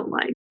to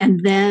outline and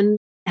then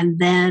to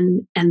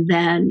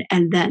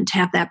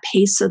have that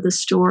pace of the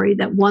story,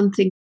 that one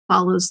thing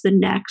follows the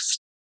next,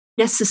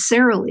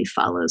 necessarily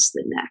follows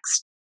the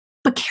next.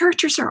 But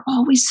characters are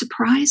always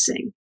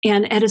surprising.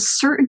 And at a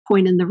certain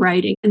point in the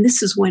writing, and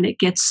this is when it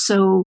gets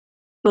so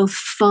both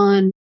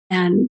fun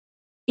and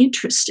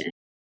interesting,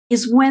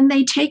 is when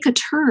they take a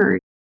turn.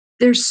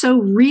 They're so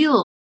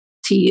real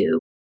to you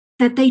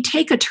that they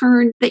take a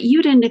turn that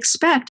you didn't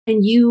expect,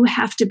 and you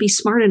have to be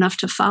smart enough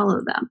to follow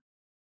them.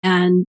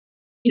 And,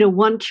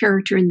 one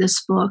character in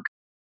this book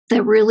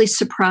that really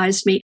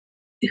surprised me,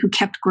 who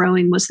kept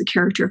growing, was the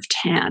character of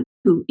Tan,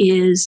 who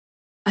is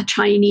a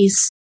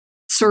Chinese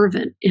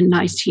servant in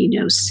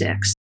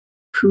 1906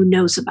 who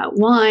knows about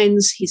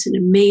wines. He's an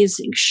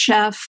amazing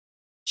chef.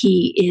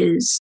 He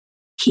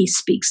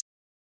speaks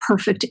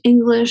perfect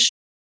English.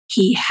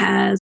 He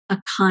has a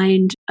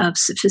kind of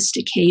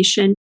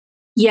sophistication.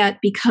 Yet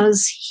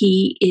because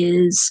he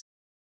is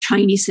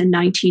Chinese in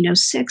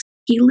 1906,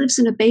 he lives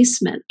in a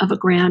basement of a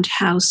grand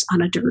house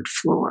on a dirt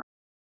floor.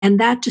 And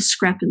that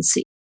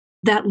discrepancy,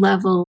 that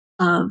level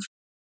of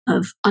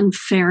of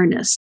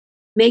unfairness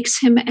makes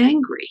him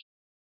angry.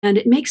 And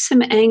it makes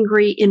him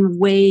angry in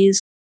ways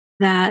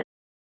that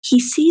he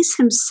sees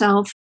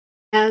himself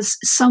as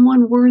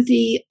someone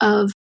worthy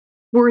of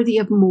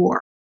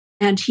more.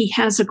 And he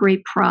has a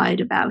great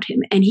pride about him.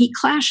 And he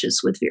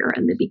clashes with Vera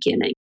in the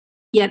beginning.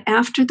 Yet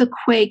after the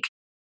quake,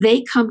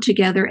 they come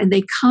together and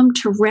they come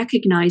to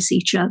recognize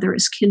each other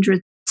as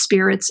kindred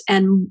spirits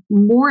and,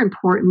 more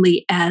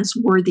importantly, as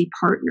worthy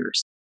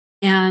partners.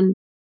 And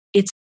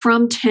it's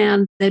from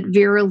Tan that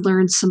Vera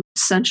learns some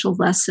essential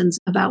lessons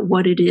about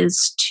what it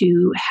is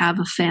to have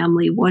a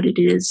family, what it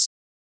is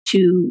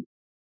to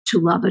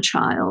love a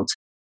child,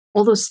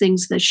 all those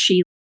things that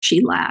she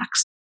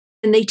lacks.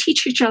 And they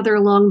teach each other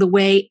along the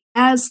way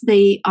as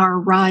they are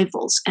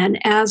rivals and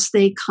as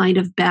they kind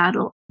of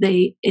battle,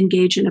 they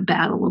engage in a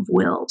battle of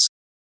wills.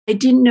 I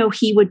didn't know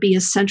he would be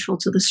as central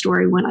to the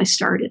story when I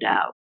started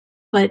out,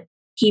 but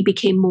he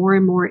became more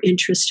and more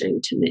interesting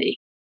to me.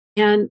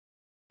 And,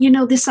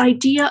 this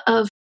idea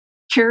of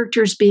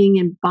characters being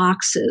in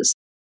boxes,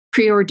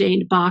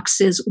 preordained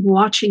boxes,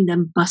 watching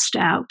them bust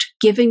out,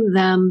 giving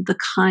them the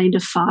kind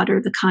of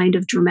fodder, the kind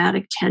of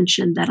dramatic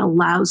tension that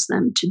allows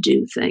them to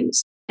do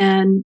things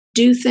and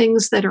do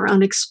things that are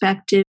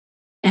unexpected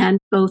and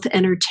both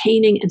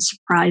entertaining and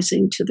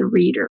surprising to the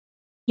reader.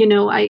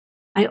 I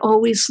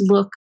always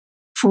look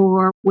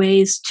for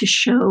ways to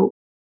show,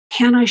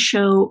 can I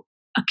show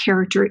a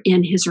character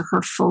in his or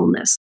her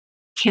fullness?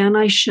 Can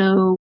I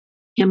show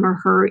him or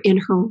her in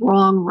her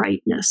wrong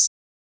rightness?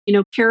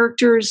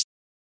 Characters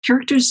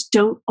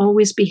don't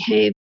always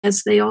behave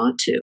as they ought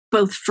to,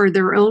 both for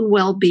their own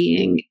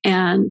well-being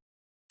and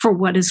for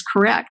what is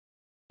correct.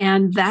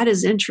 And that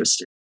is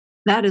interesting.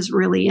 That is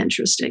really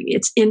interesting.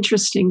 It's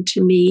interesting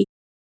to me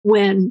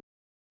when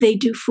they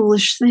do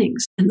foolish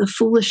things and the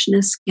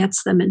foolishness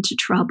gets them into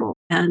trouble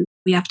and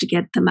we have to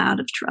get them out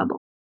of trouble.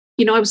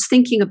 I was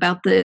thinking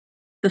about the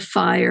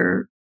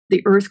fire,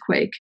 the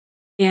earthquake,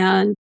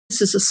 and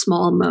this is a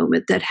small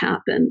moment that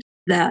happened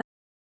that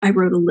I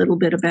wrote a little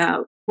bit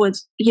about.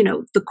 Was,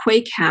 the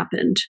quake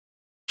happened.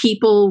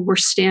 People were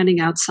standing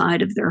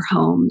outside of their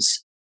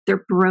homes,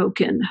 their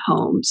broken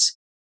homes.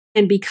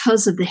 And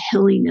because of the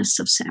hilliness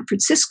of San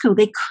Francisco,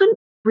 they couldn't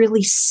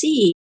really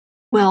see,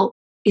 well,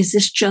 is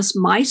this just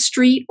my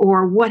street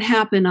or what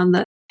happened on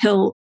the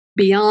hill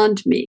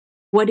beyond me?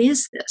 What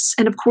is this?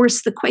 And of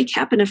course, the quake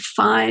happened at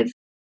 5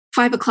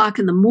 o'clock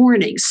in the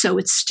morning. So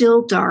it's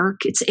still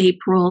dark. It's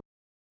April.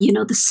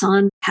 The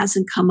sun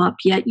hasn't come up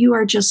yet. You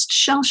are just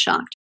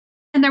shell-shocked.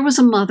 And there was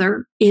a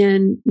mother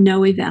in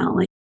Noe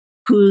Valley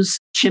whose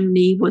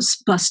chimney was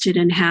busted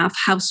in half,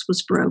 house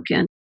was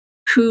broken,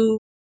 who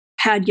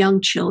had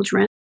young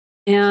children.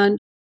 And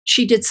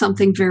she did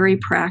something very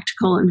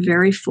practical and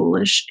very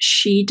foolish.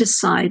 She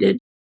decided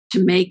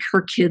to make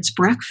her kids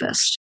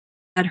breakfast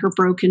at her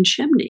broken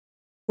chimney.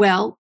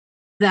 Well,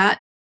 that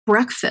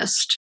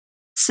breakfast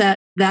set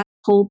that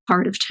whole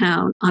part of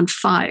town on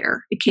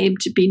fire. It came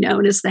to be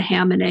known as the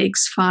Ham and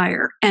Eggs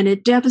Fire, and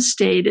it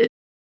devastated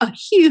a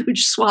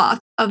huge swath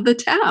of the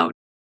town.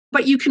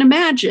 But you can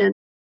imagine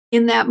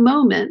in that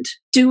moment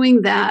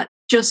doing that,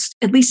 just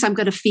at least I'm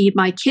going to feed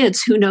my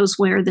kids. Who knows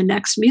where the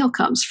next meal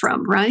comes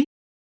from, right?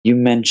 You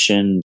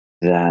mentioned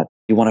that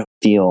you want to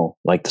feel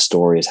like the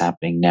story is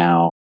happening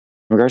now.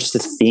 In regards to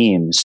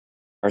themes,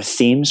 are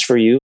themes for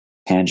you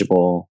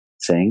tangible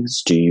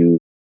things? Do you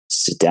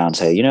sit down and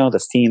say,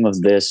 the theme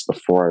of this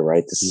before I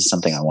write, this is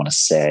something I want to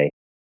say.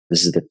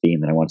 This is the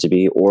theme that I want to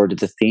be. Or do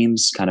the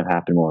themes kind of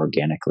happen more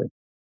organically?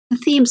 The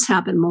themes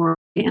happen more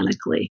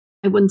organically.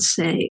 I wouldn't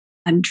say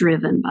I'm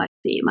driven by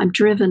theme. I'm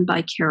driven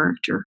by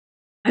character.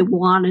 I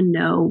want to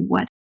know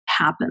what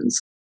happens.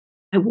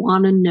 I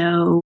want to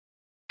know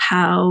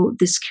how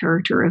this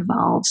character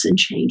evolves and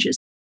changes.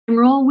 And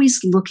we're always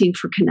looking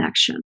for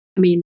connection. I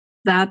mean,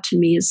 that to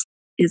me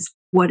is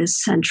what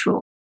is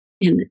central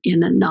in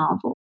a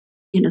novel,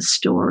 in a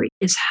story,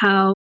 is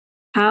how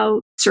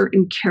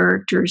certain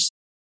characters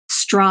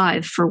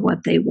strive for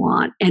what they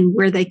want and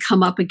where they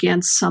come up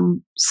against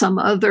some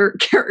other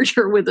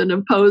character with an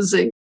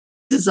opposing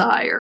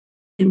desire,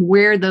 and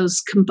where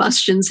those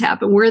combustions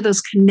happen, where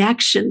those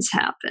connections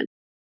happen,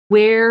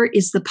 where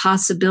is the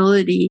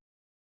possibility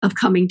of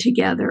coming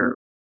together,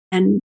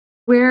 and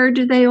where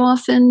do they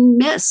often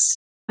miss?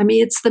 I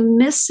mean, it's the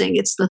missing,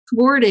 it's the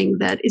thwarting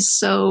that is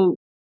so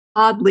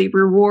oddly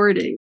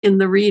rewarding in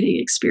the reading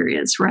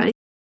experience, right?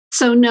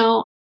 So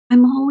no,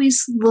 I'm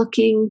always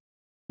looking.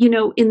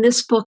 In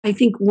this book, I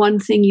think one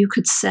thing you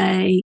could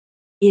say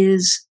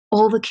is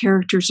all the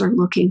characters are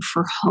looking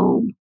for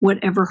home,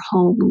 whatever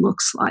home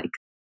looks like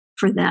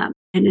for them.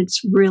 And it's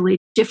really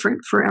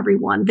different for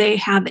everyone. They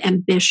have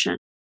ambition.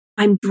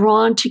 I'm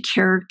drawn to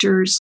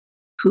characters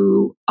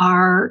who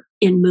are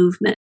in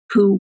movement,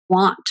 who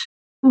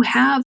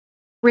have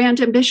grand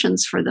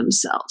ambitions for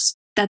themselves.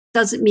 That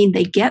doesn't mean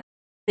they get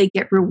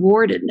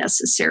rewarded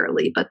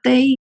necessarily, but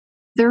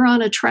they're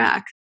on a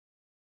track.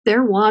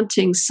 They're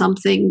wanting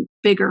something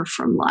bigger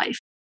from life.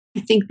 I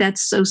think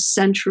that's so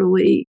central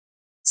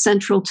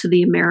to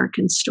the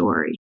American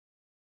story.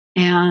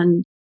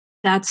 And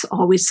that's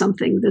always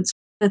something that's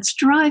that's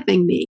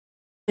driving me.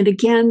 And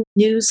again,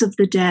 news of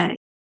the day.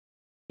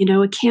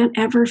 It can't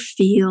ever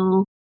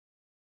feel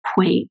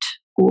quaint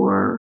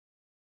or,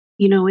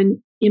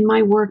 in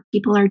my work,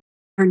 people are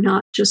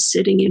not just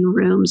sitting in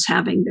rooms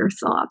having their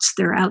thoughts.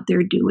 They're out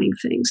there doing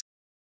things.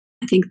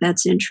 I think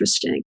that's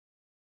interesting.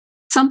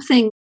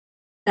 Something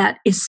that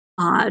is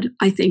odd,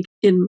 I think,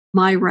 in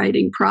my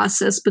writing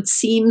process, but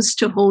seems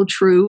to hold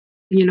true,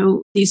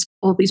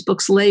 all these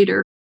books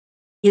later,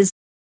 is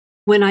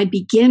when I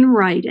begin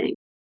writing,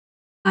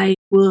 I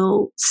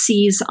will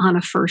seize on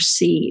a first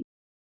scene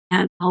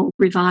and I'll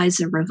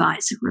revise and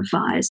revise and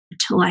revise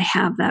until I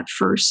have that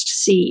first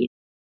scene.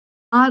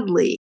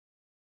 Oddly,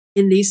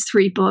 in these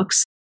 3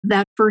 books,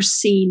 that first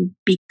scene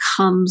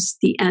becomes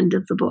the end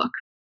of the book.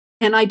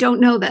 And I don't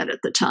know that at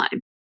the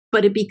time,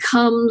 but it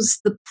becomes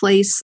the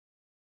place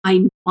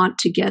I want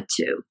to get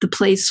to, the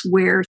place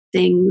where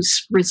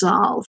things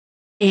resolve.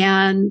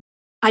 And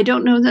I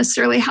don't know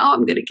necessarily how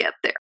I'm going to get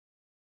there.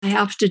 I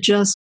have to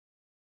just,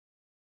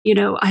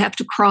 I have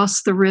to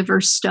cross the river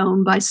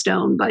stone by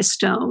stone by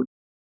stone,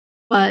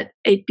 but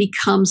it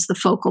becomes the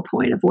focal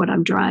point of what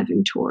I'm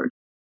driving toward.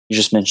 You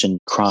just mentioned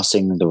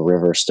crossing the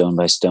river stone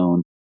by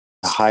stone.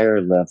 A higher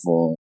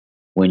level,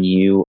 when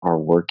you are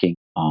working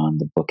on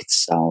the book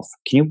itself,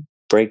 can you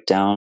break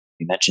down,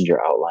 you mentioned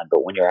your outline,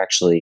 but when you're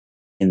actually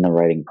in the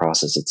writing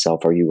process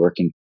itself, are you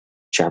working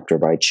chapter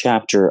by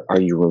chapter?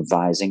 Are you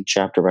revising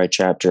chapter by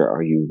chapter?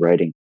 Are you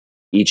writing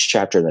each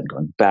chapter, then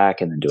going back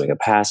and then doing a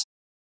pass?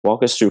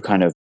 Walk us through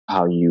kind of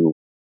how you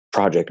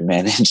project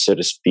manage, so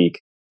to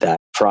speak, that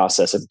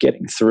process of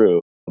getting through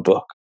a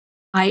book.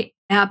 I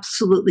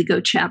absolutely go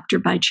chapter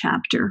by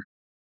chapter.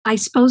 I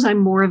suppose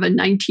I'm more of a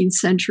 19th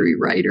century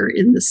writer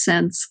in the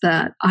sense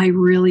that I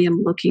really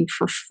am looking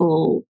for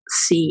full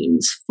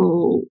scenes,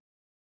 full,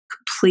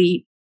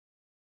 complete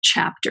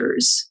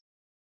chapters.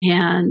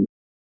 And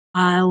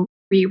I'll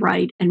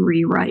rewrite and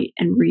rewrite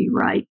and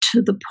rewrite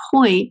to the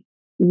point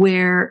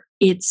where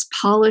it's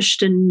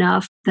polished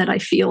enough that I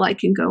feel I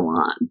can go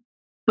on.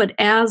 But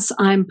as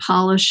I'm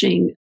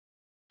polishing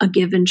a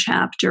given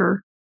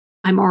chapter,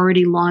 I'm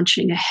already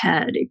launching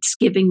ahead. It's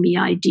giving me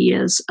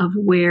ideas of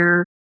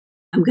where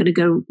I'm going to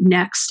go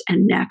next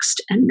and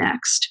next and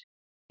next.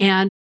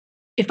 And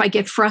if I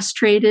get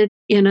frustrated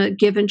in a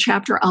given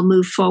chapter, I'll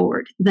move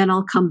forward. Then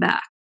I'll come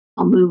back.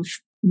 I'll move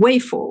way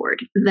forward,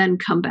 then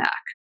come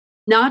back.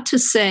 Not to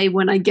say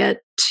when I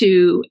get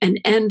to an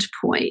end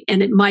point,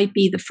 and it might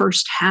be the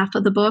first half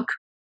of the book,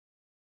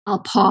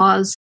 I'll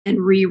pause and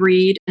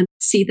reread and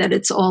see that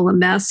it's all a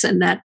mess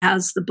and that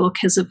as the book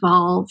has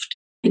evolved,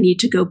 I need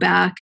to go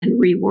back and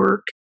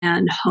rework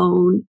and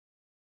hone.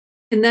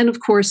 And then, of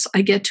course,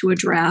 I get to a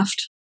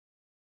draft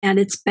and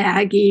it's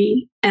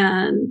baggy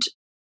and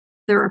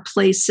there are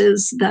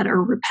places that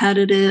are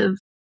repetitive.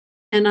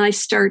 And I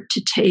start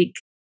to take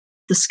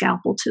the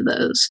scalpel to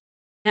those.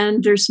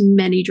 And there's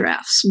many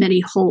drafts,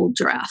 many whole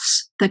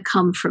drafts that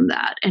come from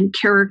that. And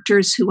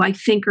characters who I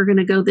think are going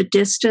to go the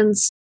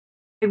distance,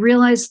 I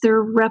realize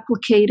they're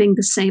replicating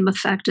the same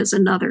effect as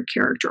another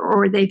character,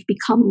 or they've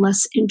become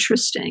less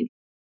interesting.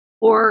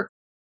 Or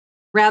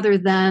rather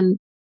than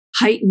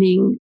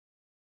heightening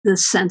the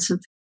sense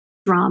of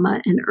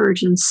drama and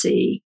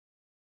urgency,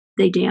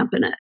 they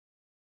dampen it.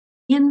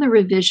 In the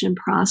revision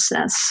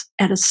process,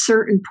 at a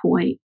certain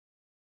point,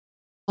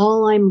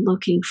 all I'm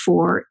looking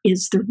for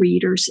is the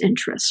reader's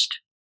interest.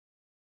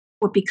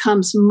 What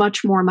becomes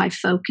much more my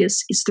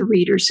focus is the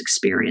reader's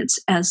experience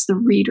as the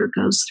reader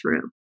goes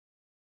through.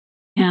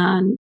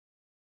 And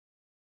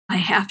I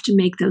have to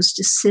make those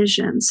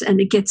decisions, and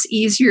it gets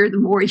easier the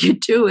more you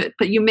do it,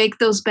 but you make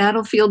those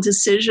battlefield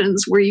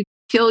decisions where you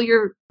kill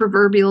your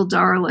proverbial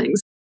darlings,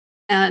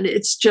 and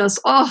it's just,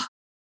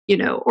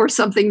 or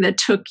something that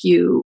took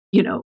you,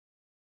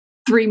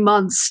 3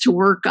 months to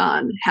work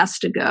on has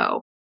to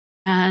go.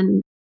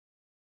 And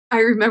I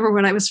remember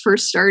when I was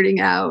first starting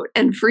out,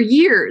 and for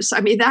years,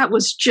 that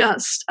was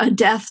just a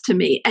death to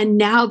me. And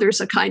now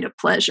there's a kind of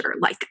pleasure,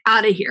 like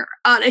out of here,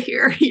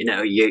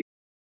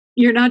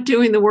 you're not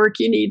doing the work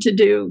you need to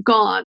do,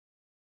 gone.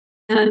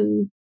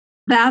 And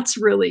that's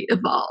really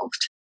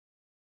evolved.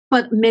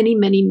 But many,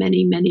 many,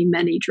 many, many,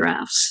 many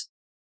drafts,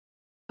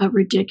 a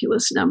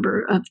ridiculous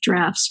number of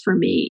drafts for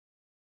me,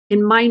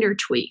 in minor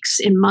tweaks,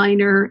 in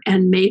minor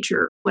and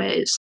major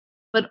ways.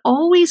 But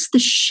always the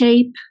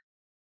shape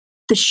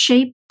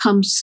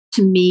comes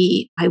to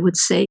me, I would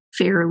say,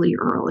 fairly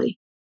early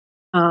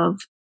of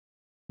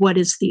what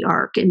is the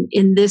arc. And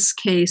in this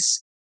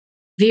case,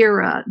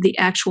 Vera, the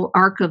actual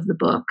arc of the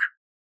book,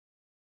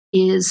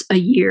 is a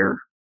year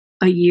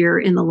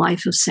in the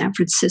life of San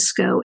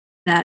Francisco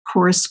that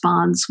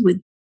corresponds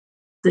with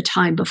the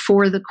time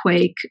before the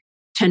quake,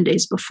 10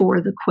 days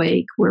before the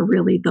quake, where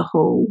really the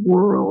whole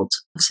world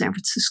of San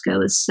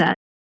Francisco is set,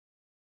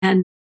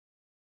 and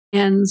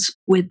ends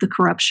with the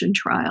corruption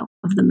trial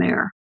of the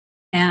mayor.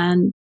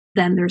 And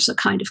then there's a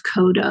kind of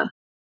coda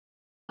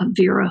of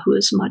Vera, who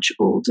is much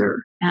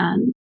older,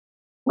 and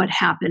what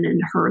happened in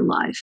her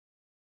life.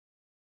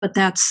 But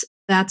that's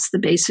the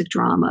basic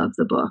drama of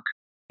the book.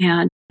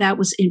 And that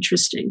was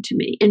interesting to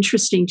me.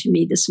 Interesting to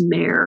me, this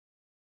mayor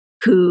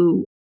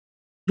who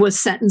was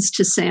sentenced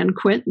to San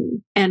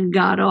Quentin and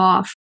got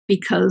off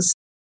because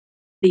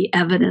the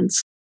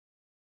evidence,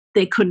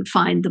 they couldn't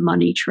find the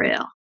money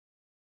trail.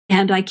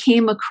 And I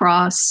came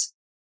across,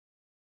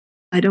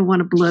 I don't want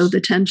to blow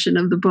the tension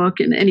of the book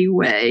in any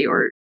way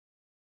or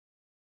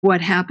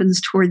what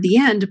happens toward the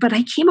end, but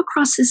I came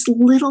across this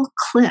little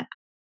clip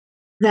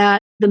that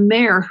the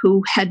mayor,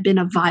 who had been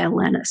a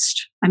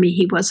violinist, I mean,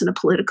 he wasn't a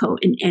politico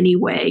in any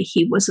way.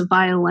 He was a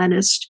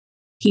violinist.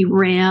 He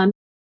ran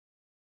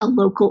a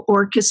local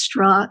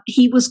orchestra.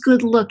 He was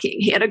good looking.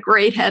 He had a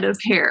great head of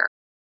hair.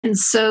 And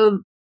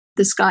so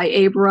this guy,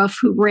 Aberuff,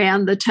 who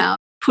ran the town,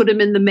 put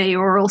him in the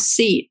mayoral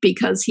seat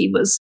because he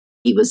was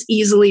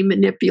easily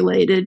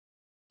manipulated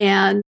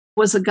and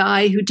was a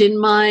guy who didn't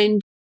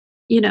mind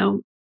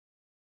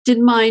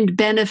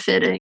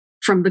benefiting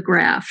from the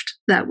graft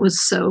that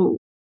was so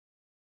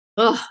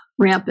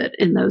rampant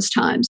in those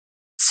times.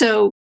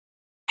 So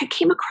I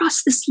came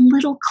across this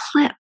little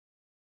clip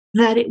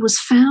that it was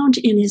found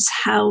in his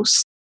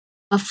house,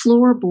 a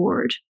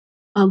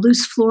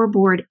loose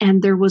floorboard,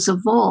 and there was a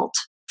vault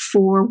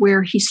for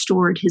where he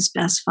stored his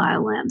best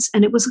violins.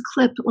 And it was a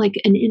clip like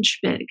an inch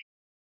big.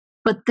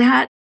 But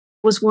that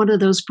was one of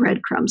those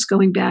breadcrumbs,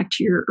 going back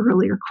to your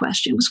earlier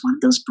question, was one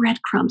of those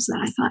breadcrumbs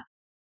that I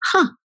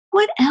thought,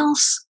 what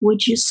else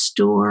would you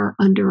store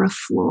under a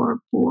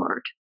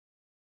floorboard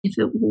if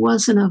it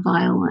wasn't a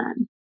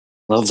violin?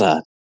 Love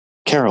that.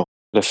 Carol,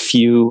 a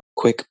few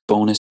quick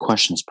bonus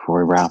questions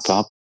before we wrap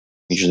up.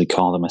 We usually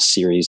call them a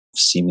series of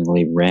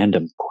seemingly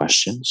random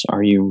questions.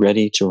 Are you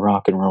ready to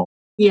rock and roll?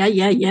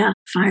 Yeah.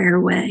 Fire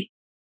away.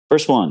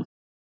 First one,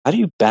 how do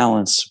you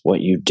balance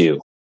what you do?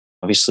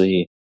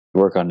 Obviously, you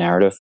work on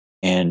narrative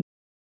and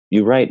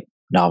you write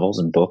novels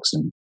and books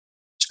and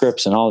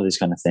scripts and all of these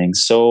kind of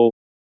things. So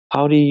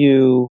how do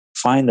you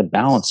find the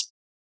balance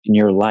in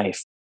your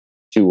life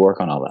to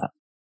work on all that?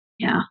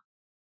 Yeah,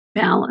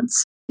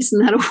 balance.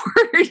 Isn't that a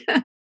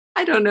word?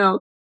 I don't know,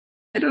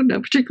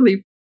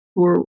 particularly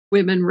for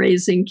women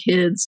raising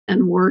kids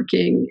and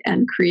working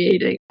and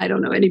creating. I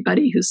don't know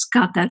anybody who's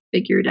got that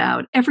figured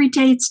out. Every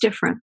day it's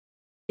different.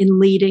 In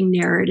leading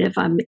narrative,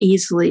 I'm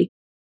easily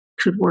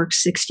could work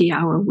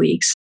 60-hour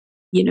weeks.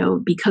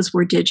 Because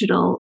we're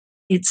digital,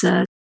 it's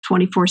a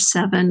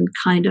 24/7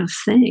 kind of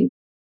thing.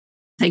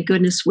 Thank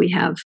goodness we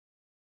have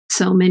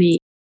so many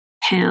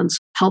hands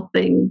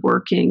helping,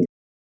 working,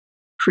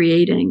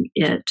 creating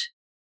it.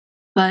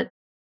 But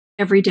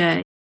every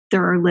day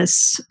there are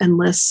lists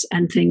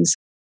and things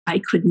I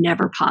could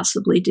never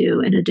possibly do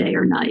in a day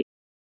or night.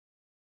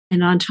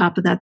 And on top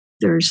of that,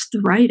 there's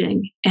the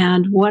writing.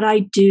 And what I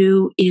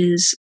do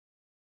is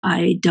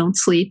I don't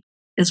sleep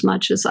as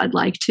much as I'd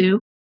like to.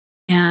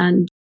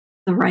 And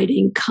the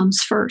writing comes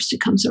first.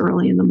 It comes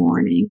early in the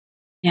morning.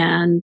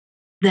 And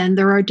then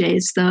there are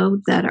days, though,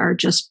 that are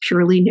just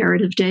purely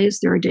narrative days.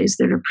 There are days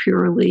that are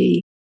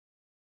purely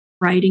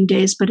writing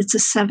days, but it's a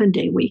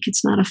 7-day week.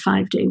 It's not a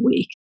 5-day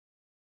week.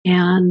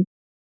 And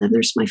then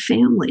there's my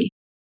family.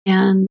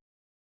 And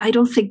I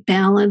don't think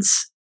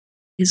balance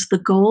is the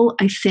goal.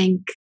 I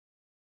think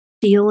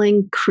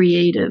feeling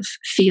creative,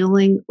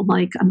 feeling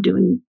like I'm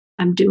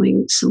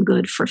doing some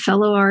good for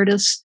fellow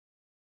artists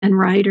and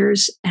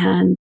writers,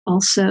 and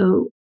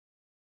also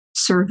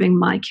serving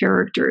my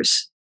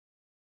characters.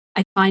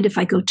 I find if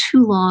I go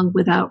too long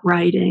without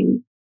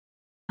writing,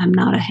 I'm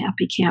not a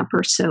happy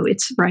camper. So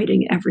it's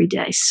writing every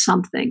day,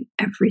 something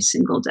every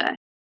single day.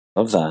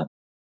 Love that.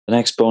 The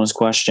next bonus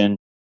question.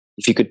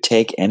 If you could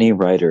take any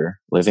writer,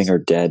 living or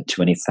dead,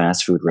 to any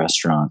fast food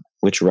restaurant,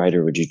 which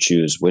writer would you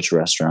choose? Which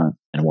restaurant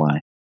and why?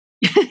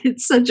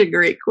 It's such a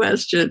great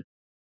question.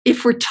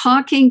 If we're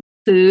talking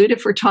food,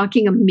 if we're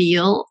talking a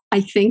meal,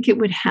 I think it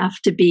would have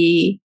to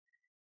be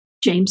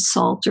James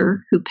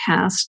Salter, who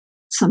passed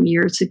some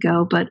years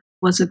ago, but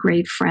was a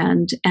great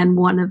friend and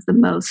one of the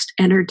most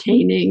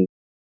entertaining,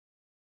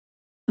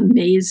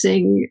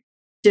 amazing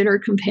dinner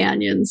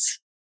companions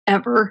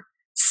ever.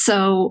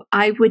 So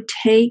I would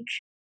take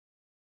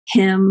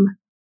him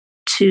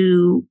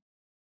to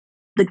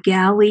the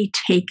Galley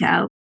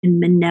Takeout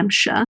in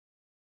Menemsha,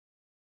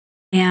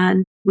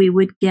 and we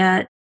would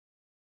get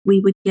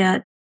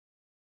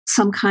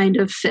some kind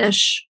of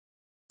fish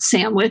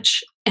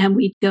sandwich, and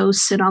we'd go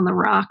sit on the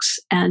rocks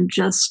and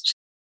just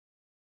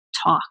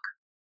talk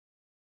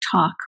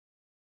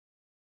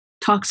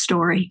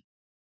story.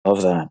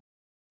 Love that.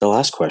 The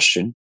last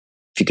question.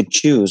 If you could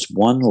choose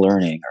one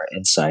learning or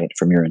insight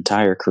from your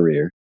entire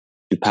career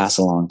to pass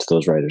along to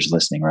those writers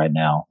listening right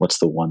now, what's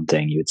the one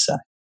thing you would say?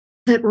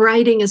 That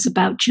writing is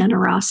about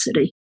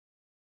generosity.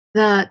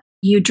 That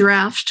you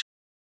draft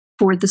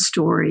for the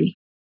story,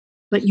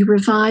 but you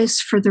revise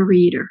for the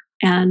reader.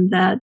 And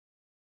that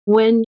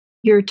when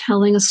you're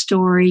telling a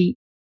story,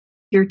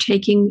 you're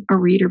taking a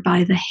reader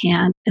by the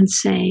hand and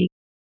saying,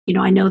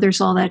 I know there's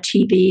all that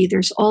TV,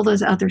 there's all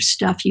those other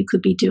stuff you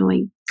could be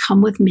doing.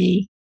 Come with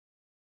me.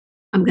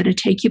 I'm going to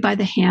take you by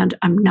the hand.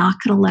 I'm not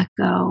going to let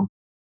go.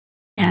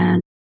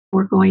 And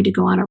we're going to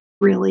go on a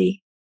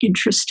really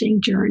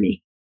interesting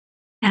journey.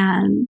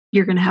 and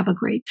you're going to have a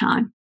great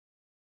time.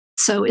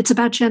 So it's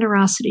about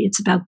generosity. It's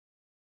about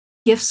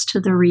gifts to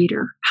the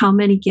reader. How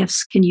many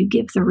gifts can you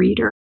give the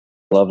reader?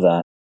 Love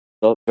that.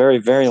 Well, very,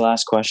 very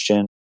last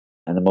question,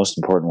 and the most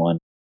important one.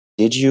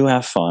 Did you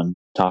have fun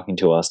talking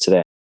to us today?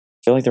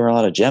 I feel like there were a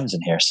lot of gems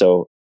in here,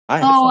 so I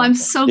had fun. I'm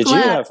so glad. Did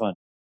you have fun?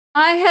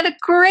 I had a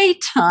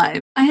great time.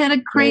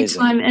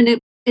 Amazing. And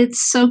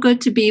it's so good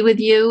to be with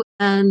you,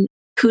 and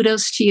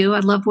kudos to you. I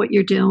love what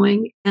you're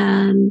doing,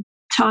 and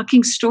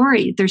talking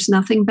story. There's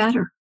nothing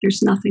better.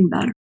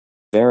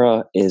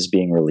 Vera is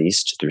being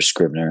released through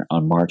Scribner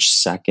on March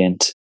 2nd,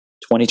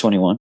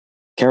 2021.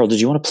 Carol,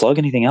 did you want to plug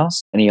anything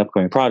else? Any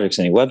upcoming projects,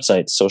 any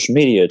websites, social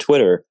media,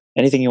 Twitter,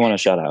 anything you want to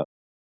shout out?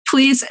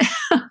 Please,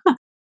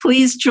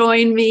 please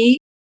join me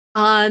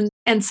on,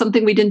 and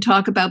something we didn't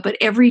talk about, but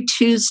every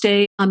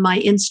Tuesday on my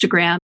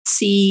Instagram,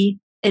 C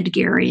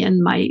Edgarian,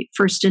 my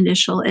first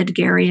initial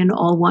Edgarian,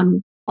 all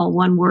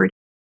one word.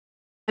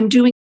 I'm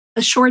doing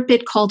a short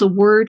bit called A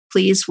Word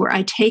Please, where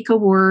I take a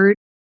word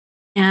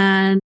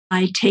and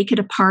I take it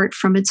apart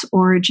from its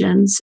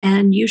origins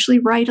and usually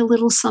write a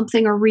little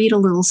something or read a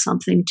little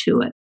something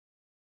to it.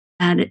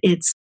 And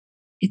it's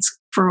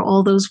for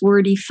all those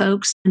wordy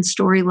folks and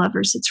story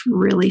lovers. It's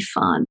really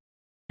fun.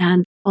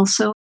 And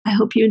also, I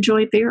hope you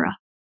enjoyed Vera.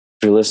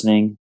 If you're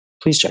listening,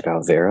 please check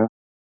out Vera.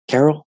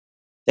 Carol,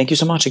 thank you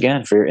so much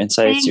again for your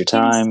insights, your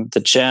time, the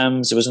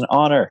gems. It was an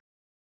honor.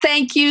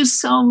 Thank you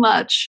so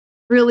much.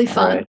 Really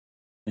fun. Right.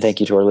 Thank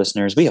you to our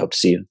listeners. We hope to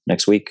see you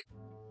next week.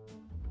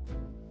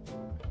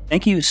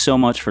 Thank you so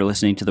much for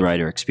listening to The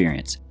Writer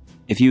Experience.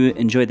 If you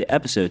enjoyed the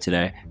episode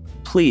today,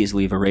 please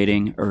leave a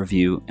rating, a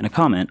review, and a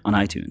comment on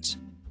iTunes.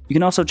 You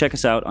can also check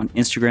us out on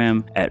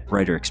Instagram at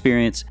Writer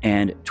Experience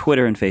and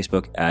Twitter and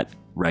Facebook at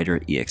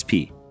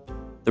WriterEXP.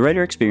 The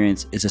Writer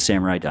Experience is a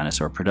Samurai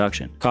Dinosaur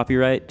production.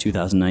 Copyright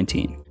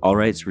 2019. All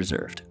rights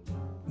reserved.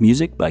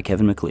 Music by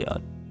Kevin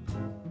MacLeod.